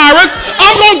 Cyrus.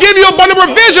 I'm going to give you abundant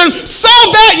provision so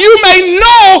that you may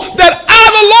know that I,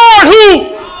 the Lord,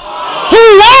 who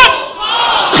what?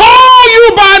 Call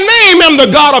you by name, am the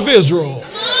God of Israel.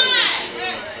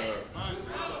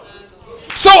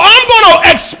 So I'm going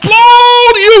to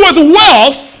explode you with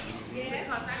wealth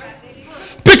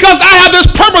because I have this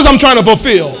purpose I'm trying to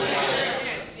fulfill.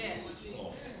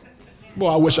 Boy,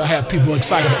 I wish I had people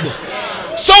excited about this.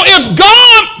 So if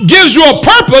God gives you a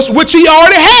purpose, which he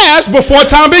already has before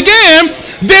time began,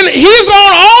 then he's going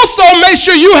to also make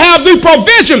sure you have the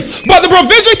provision. But the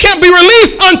provision can't be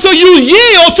released until you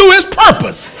yield to his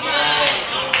purpose.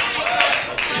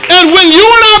 And when you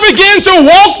and I begin to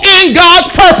walk in God's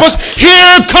purpose,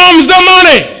 here comes the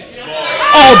money.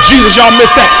 Oh, Jesus, y'all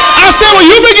missed that. I said, when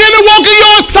you begin to walk in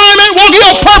your assignment, walk in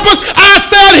your purpose, I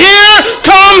said, here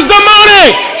comes the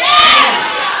money.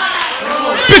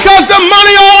 Because the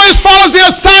money always follows the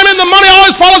assignment, the money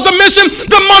always follows the mission,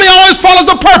 the money always follows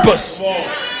the purpose.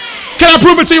 Can I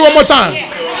prove it to you one more time?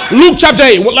 Luke chapter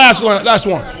 8, last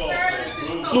one.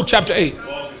 Luke chapter 8.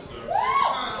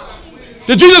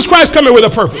 Did Jesus Christ come here with a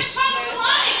purpose?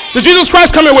 Did Jesus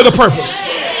Christ come here with a purpose?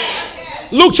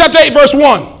 Luke chapter 8, verse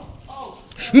 1.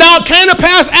 Now it came to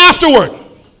pass afterward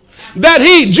that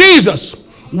he, Jesus,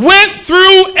 went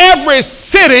through every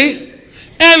city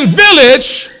and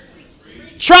village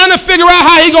trying to figure out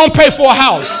how he going to pay for a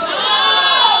house.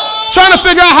 Trying to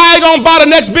figure out how he going to buy the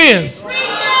next Benz.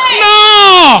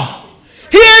 No.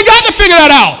 He ain't got to figure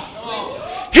that out.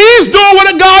 He's doing what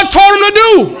God told him to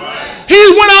do. He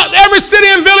went out every city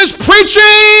and village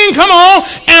preaching, come on,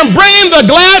 and bringing the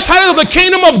glad tidings of the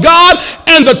kingdom of God,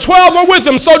 and the 12 were with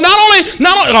him. So not only,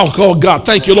 oh God,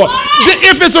 thank you, Lord.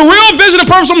 If it's a real vision and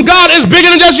purpose from God, it's bigger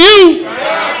than just you.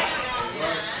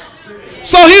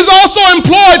 So he's also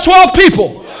employed 12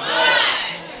 people.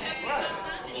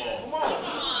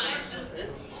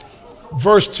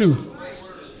 Verse 2.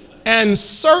 And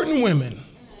certain women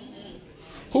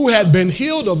who had been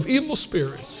healed of evil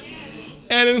spirits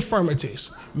and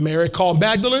infirmities, Mary called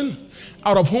Magdalene,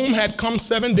 out of whom had come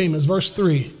 7 demons. Verse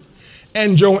 3.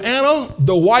 And Joanna,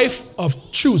 the wife of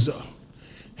Chuza,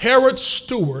 Herod's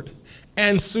steward,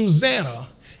 and Susanna,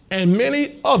 and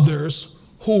many others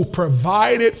who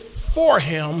provided for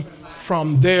him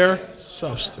from their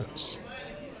substance.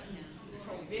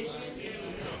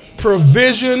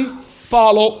 Provision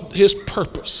followed his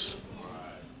purpose.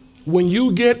 When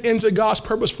you get into God's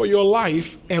purpose for your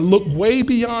life and look way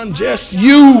beyond just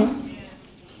you,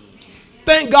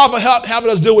 thank God for having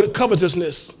us deal with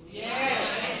covetousness.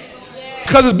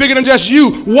 Because it's bigger than just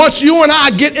you. Once you and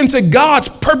I get into God's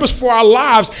purpose for our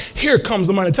lives, here comes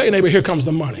the money. Tell your neighbor, here comes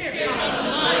the money.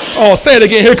 Oh, say it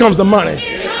again, here comes the money.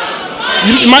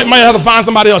 You might have to find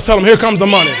somebody else, tell them, here comes the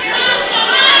money.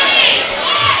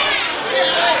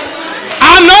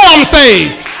 I know I'm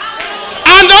saved.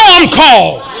 I know I'm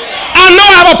called. I know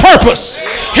I have a purpose.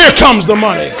 Here comes the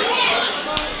money.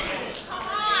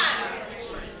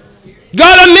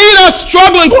 God doesn't need us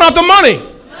struggling going after money.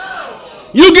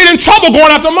 You get in trouble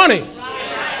going after money.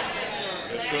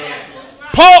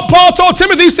 Paul told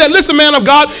Timothy, he said, listen, man of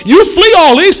God, you flee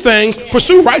all these things,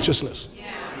 pursue righteousness.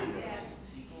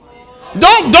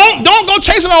 Don't go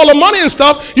chasing all the money and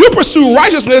stuff. You pursue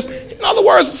righteousness. In other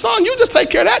words, son, you just take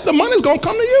care of that. The money's going to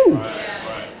come to you.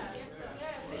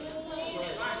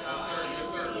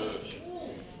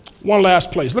 One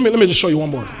last place. Let me just show you one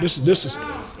more. This is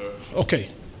okay.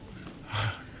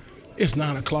 It's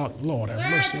 9 o'clock. Lord have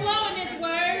mercy.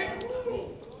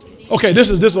 Okay, this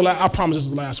is I promise this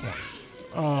is the last one.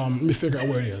 Let me figure out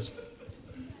where it is.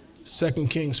 2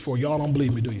 Kings 4. Y'all don't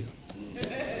believe me, do you?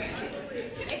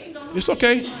 It's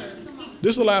okay.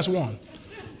 This is the last one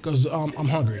because I'm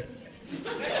hungry.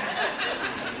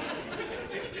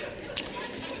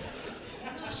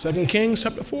 2 Kings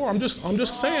chapter 4. I'm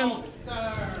just saying.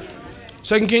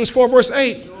 2 Kings 4 verse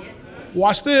 8.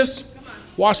 Watch this.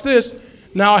 Watch this.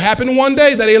 Now it happened one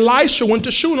day that Elisha went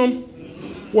to Shunem,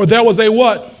 where there was a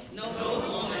what?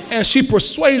 And she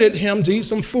persuaded him to eat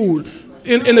some food.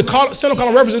 In the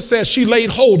Synagogue reference, it says she laid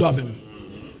hold of him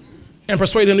and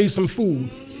persuaded him to eat some food.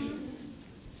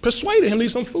 Persuaded him to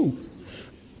eat some food.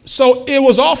 So it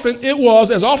was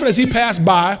as often as he passed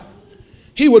by,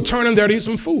 he would turn in there to eat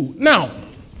some food. Now,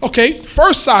 okay,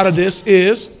 first side of this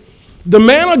is the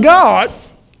man of God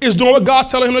is doing what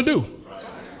God's telling him to do.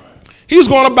 He's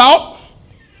going about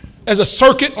as a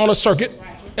circuit,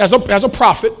 as a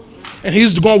prophet, And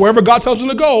he's going wherever God tells him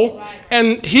to go.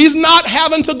 And he's not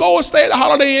having to go and stay at the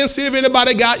Holiday Inn, see if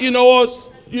anybody got,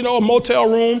 a motel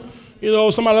room,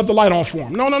 somebody left the light on for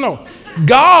him. No.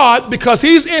 God, because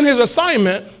he's in his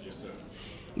assignment,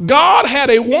 God had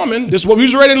a woman, this is what we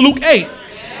was read in Luke 8,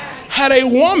 had a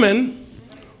woman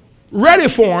ready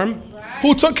for him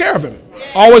who took care of him.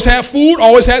 Always had food,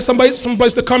 always had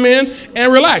someplace to come in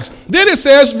and relax. Then it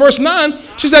says, verse 9,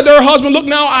 she said to her husband, look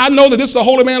now, I know that this is a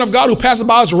holy man of God who passes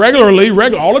by us regularly,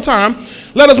 all the time.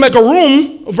 Let us make a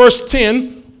room, verse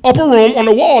 10, upper room on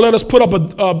the wall. Let us put up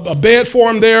a bed for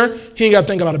him there. He ain't got to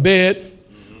think about a bed,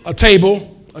 a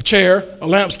table, a chair, a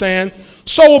lampstand.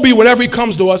 So will be whenever he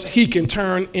comes to us, he can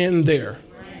turn in there.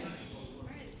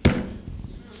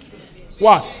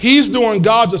 Why? He's doing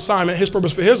God's assignment, his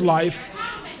purpose for his life.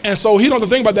 And so he don't have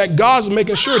to think about that. God's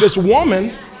making sure this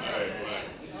woman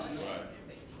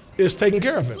is taking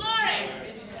care of him.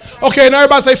 Okay, now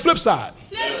everybody say flip side.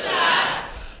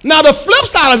 Now the flip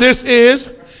side of this is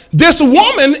this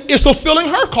woman is fulfilling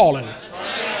her calling.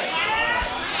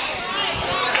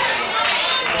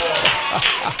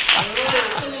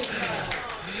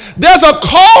 There's a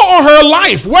call on her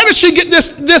life. Where did she get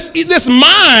this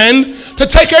mind to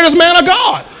take care of this man of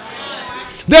God?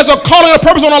 There's a calling and a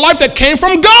purpose on her life that came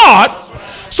from God.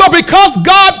 So because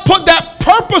God put that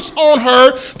purpose on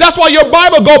her, that's why your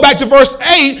Bible, go back to verse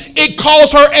 8, it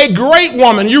calls her a great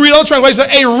woman. You read other translations,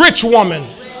 a rich woman.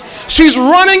 She's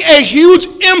running a huge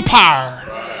empire.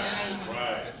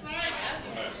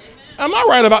 Am I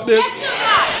right about this?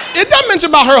 It doesn't mention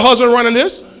about her husband running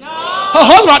this. Her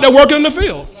husband out there working in the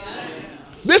field.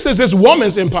 This is this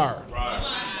woman's empire.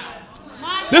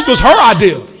 This was her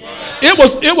idea.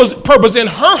 It was purpose in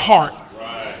her heart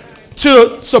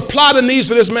to supply the needs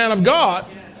for this man of God.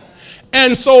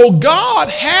 And so God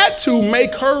had to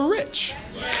make her rich.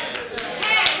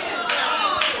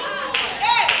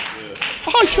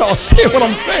 Oh, y'all see what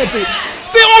I'm saying to you?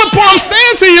 See, the only point I'm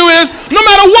saying to you is, no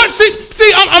matter what,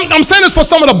 I'm saying this for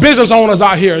some of the business owners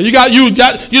out here. You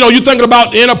thinking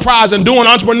about enterprise and doing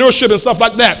entrepreneurship and stuff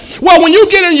like that. Well, when you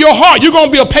get in your heart, you're going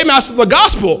to be a paymaster of the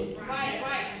gospel.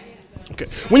 Okay.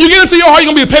 When you get into your heart,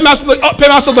 you're going to be a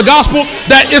paymaster of the gospel.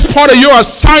 That is part of your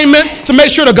assignment to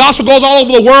make sure the gospel goes all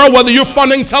over the world, whether you're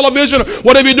funding television,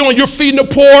 whatever you're doing, you're feeding the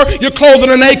poor, you're clothing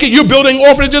the naked, you're building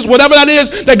orphanages, whatever that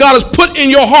is that God has put in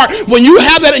your heart. When you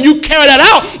have that and you carry that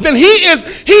out, then he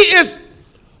is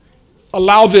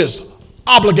allow this,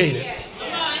 obligated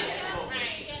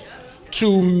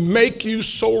to make you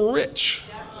so rich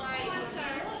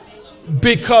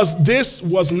because this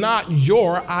was not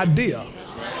your idea.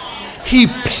 He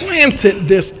planted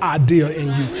this idea in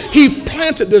you. He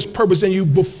planted this purpose in you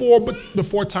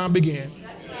before time began.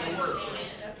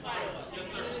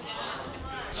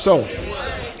 So,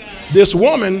 this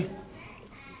woman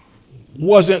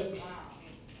wasn't,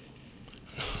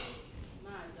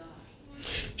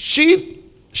 she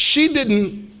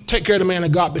didn't take care of the man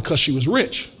of God because she was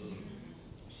rich.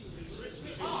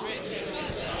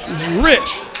 She was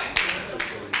rich.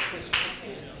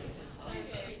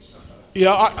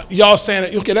 Yeah, y'all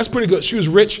saying, okay, that's pretty good. She was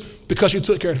rich because she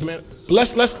took care of the man.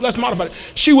 But let's modify it.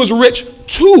 She was rich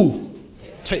to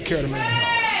take care of the man of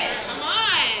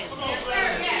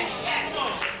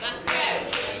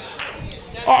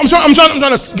God. I'm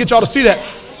trying to get y'all to see that.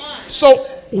 So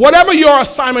whatever your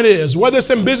assignment is, whether it's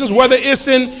in business, whether it's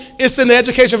in the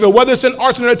education field, whether it's in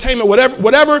arts and entertainment,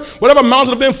 whatever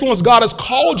mountain of influence God has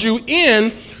called you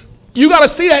in, you got to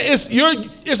see that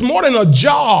it's more than a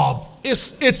job.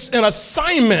 It's an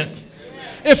assignment.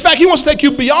 In fact, he wants to take you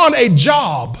beyond a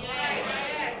job.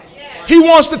 He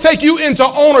wants to take you into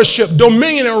ownership,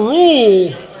 dominion, and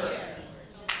rule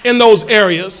in those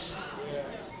areas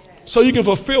so you can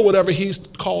fulfill whatever he's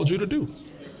called you to do.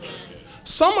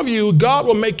 Some of you, God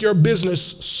will make your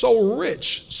business so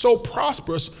rich, so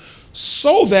prosperous,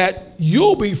 so that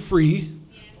you'll be free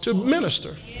to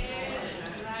minister.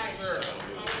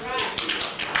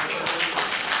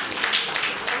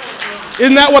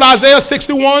 Isn't that what Isaiah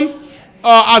 61?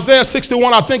 Isaiah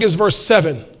 61, I think is verse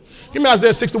 7. Give me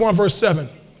Isaiah 61, verse 7.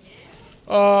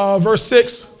 Verse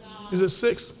 6. Is it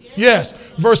 6? Yes,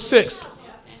 verse 6.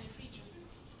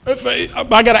 I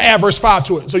got to add verse 5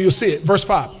 to it so you'll see it. Verse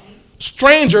 5.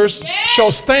 Strangers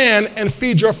shall stand and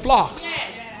feed your flocks,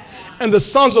 and the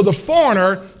sons of the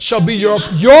foreigner shall be your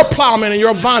plowmen and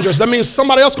your vinders. That means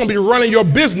somebody else is going to be running your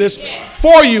business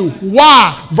for you.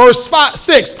 Why? Verse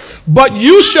 6. But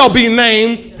you shall be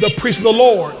named the priest of the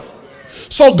Lord.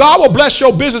 So God will bless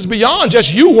your business beyond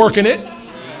just you working it.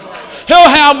 He'll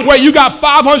have where you got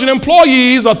 500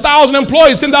 employees, 1,000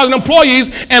 employees, 10,000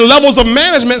 employees, and levels of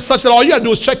management such that all you got to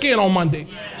do is check in on Monday.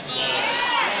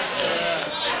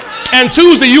 And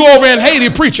Tuesday, you over in Haiti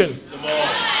preaching.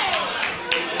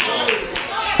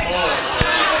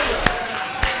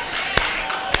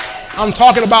 I'm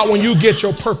talking about when you get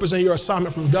your purpose and your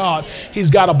assignment from God, he's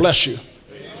got to bless you.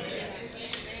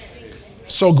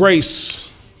 So grace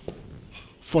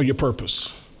for your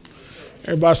purpose.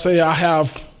 Everybody say, I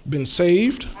have been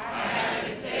saved.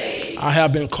 I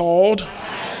have been called.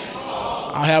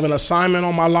 I have an assignment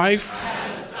on my life.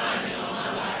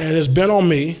 And it's been on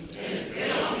me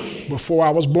before I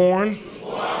was born,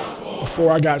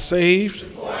 before I got saved.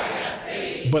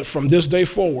 But from this day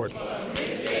forward,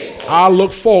 I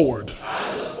look forward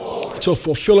to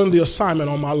fulfilling the assignment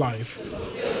on my life.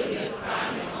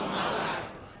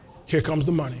 Here comes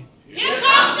the money. Here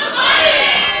comes the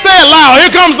money. Say it loud. Here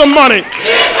comes the money.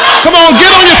 Come on, get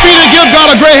on your feet and give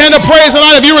God a great hand of praise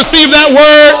tonight if you receive that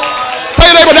word. Tell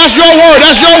your neighbor, that's your word.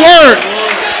 That's your word.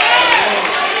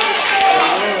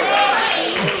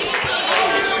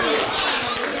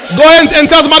 Go ahead and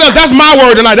tell somebody else, that's my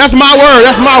word tonight. That's my word.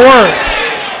 That's my word.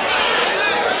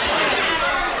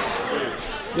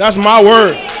 That's my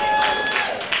word.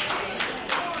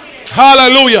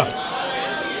 Hallelujah.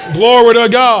 Glory to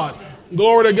God.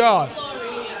 Glory to God.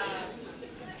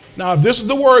 Now, if this is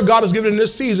the word God has given in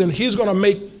this season, he's going to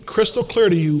make crystal clear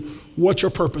to you what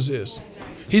your purpose is.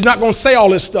 He's not going to say all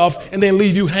this stuff and then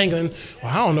leave you hanging.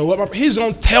 Well, I don't know what he's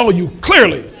going to tell you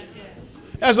clearly.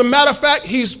 As a matter of fact,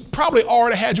 he's probably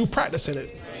already had you practicing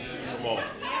it.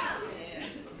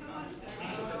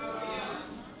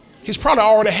 He's probably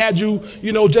already had you,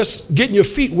 just getting your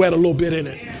feet wet a little bit in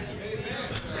it.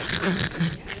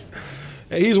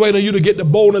 And he's waiting on you to get the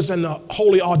boldness and the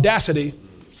holy audacity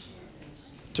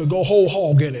to go whole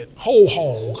hog in it. Whole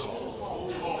hog.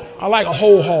 I like a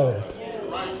whole hog.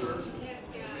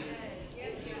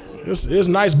 It's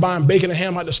nice buying bacon and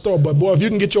ham at the store, but boy, if you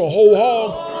can get you a whole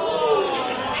hog.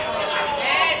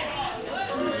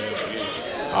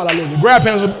 Hallelujah. Grab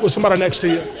hands with somebody next to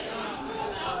you.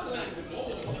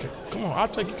 Okay, come on, I'll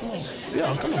take you. Come on.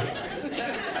 Yeah, come on.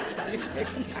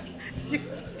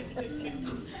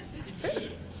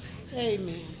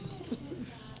 Amen.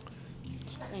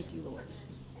 Thank you, Lord.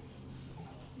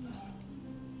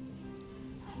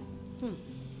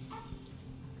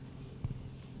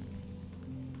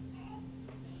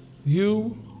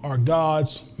 You are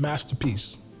God's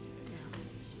masterpiece.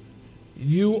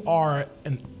 You are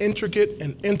an intricate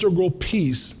and integral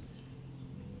piece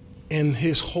in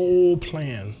his whole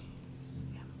plan.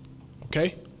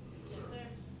 Okay?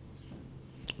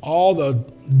 All the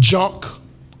junk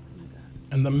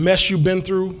and the mess you've been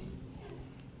through,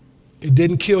 it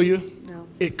didn't kill you. No.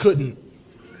 It couldn't.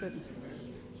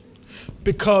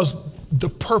 Because the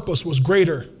purpose was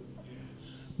greater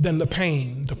than the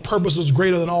pain. The purpose was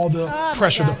greater than all the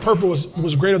pressure. The purpose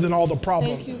was greater than all the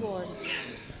problem. Thank you, Lord.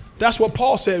 That's what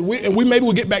Paul said. We maybe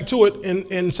we'll get back to it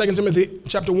in 2 Timothy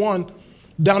chapter 1,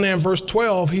 down there in verse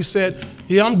 12. He said,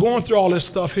 yeah, I'm going through all this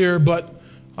stuff here, but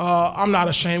I'm not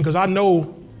ashamed because I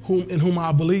know in whom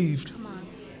I believed.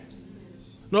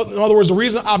 In other words, the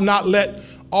reason I've not let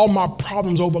all my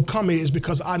problems overcome me is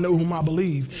because I know whom I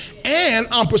believe. And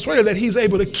I'm persuaded that he's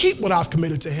able to keep what I've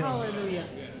committed to him. Hallelujah.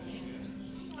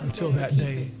 Until that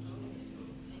day.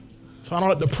 So I don't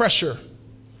let the pressure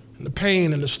and the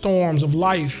pain and the storms of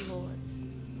life.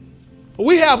 But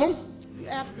we have them.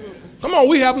 Absolutely. Come on,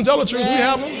 we have them. Tell the truth, Yes, we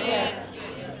have them.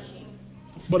 yes.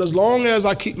 But as long as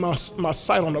I keep my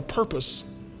sight on the purpose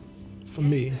for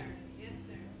me,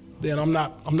 then I'm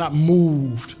not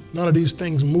moved. None of these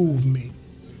things move me.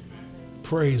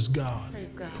 Praise God. Praise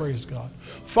God. Praise God.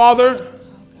 Father, Oh,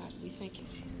 God, we thank you,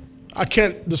 Jesus. I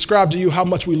can't describe to you how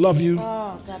much we love you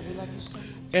Oh, God, we love you so much.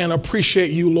 and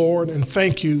appreciate you, Lord, and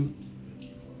thank you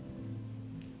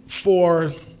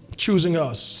for choosing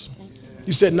us.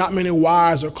 You said not many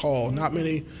wise are called, not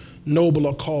many noble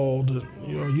are called.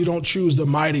 You don't choose the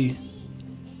mighty,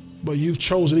 but you've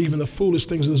chosen even the foolish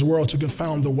things of this world to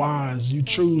confound the wise. You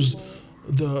choose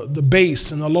the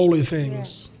base and the lowly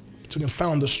things to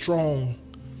confound the strong.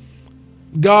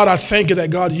 God, I thank you that,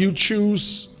 God, you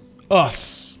choose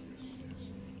us.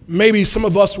 Maybe some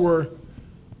of us were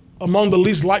among the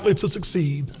least likely to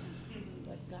succeed.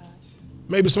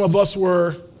 Maybe some of us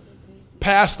were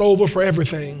passed over for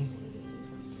everything.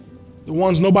 The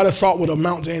ones nobody thought would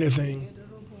amount to anything.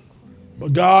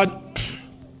 But God,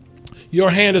 your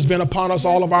hand has been upon us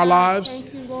all of our lives.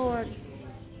 Thank you, Lord.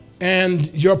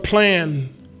 And your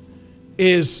plan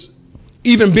is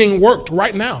even being worked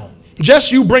right now.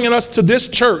 Just you bringing us to this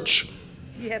church,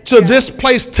 Yes, to God. this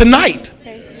place tonight,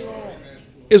 Thank you, Lord.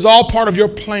 is all part of your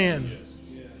plan.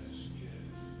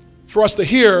 For us to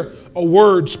hear a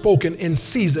word spoken in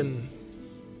season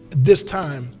at this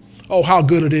time, Oh, how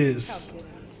good it is.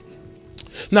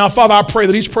 Now, Father, I pray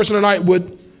that each person tonight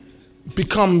would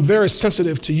become very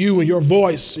sensitive to you and your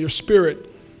voice, your spirit,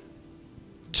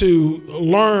 to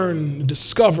learn,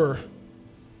 discover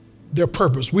their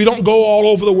purpose. We don't go all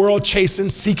over the world chasing,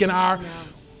 seeking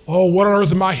what on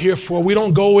earth am I here for? We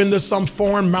don't go into some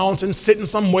foreign mountain, sitting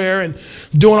somewhere and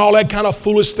doing all that kind of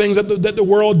foolish things that the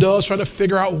world does, trying to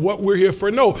figure out what we're here for.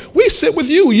 No, we sit with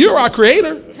you. You're our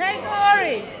creator. Take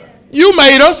glory. You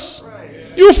made us.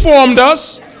 You formed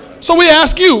us. So we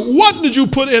ask you, what did you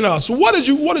put in us? What did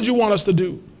you want us to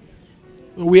do?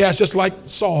 And we ask just like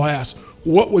Saul asked,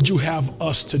 what would you have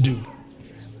us to do?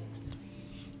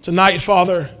 Tonight,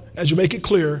 Father, as you make it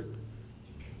clear,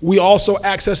 we also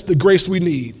access the grace we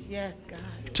need Yes, God.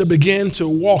 to begin to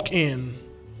walk in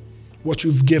what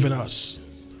you've given us.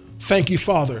 Thank you,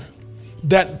 Father,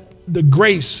 that the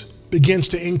grace begins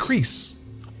to increase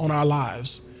on our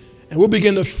lives. And we'll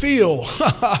begin to feel,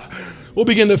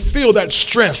 that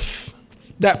strength,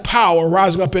 that power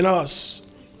rising up in us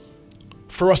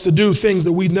for us to do things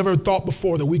that we never thought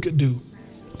before that we could do.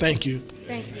 Thank you.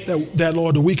 Thank you. That,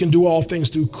 Lord, that we can do all things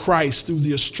through Christ, through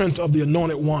the strength of the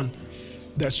anointed one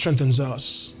that strengthens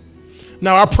us.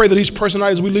 Now, I pray that each person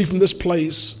tonight, as we leave from this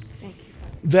place, Thank you,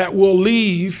 Father. that will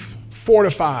leave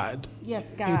fortified, Yes,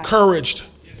 God. encouraged,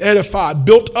 edified,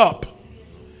 built up,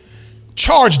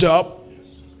 charged up,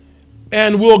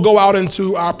 and we'll go out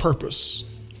into our purpose.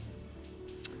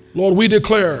 Lord, we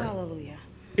declare Hallelujah.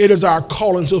 it is our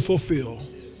calling to fulfill.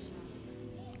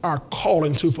 Our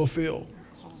calling to fulfill.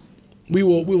 We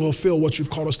will fulfill what you've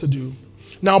called us to do.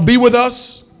 Now be with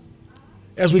us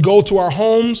as we go to our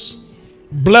homes.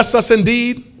 Bless us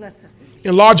indeed. Bless us indeed.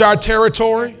 Enlarge our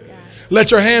territory. Yes, God.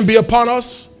 Let your hand be upon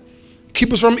us.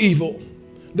 Keep us from evil,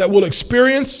 that will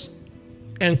experience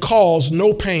and cause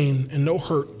no pain and no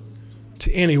hurt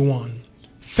to anyone.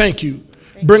 Thank you.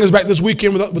 Bring us back this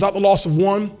weekend without the loss of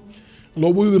one.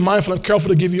 Lord, we will be mindful and careful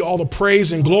to give you all the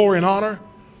praise and glory and honor,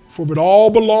 for it all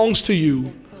belongs to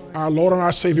you, our Lord and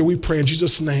our Savior. We pray in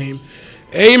Jesus' name.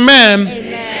 Amen.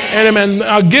 Amen. And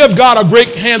amen. Give God a great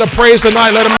hand of praise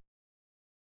tonight. Let him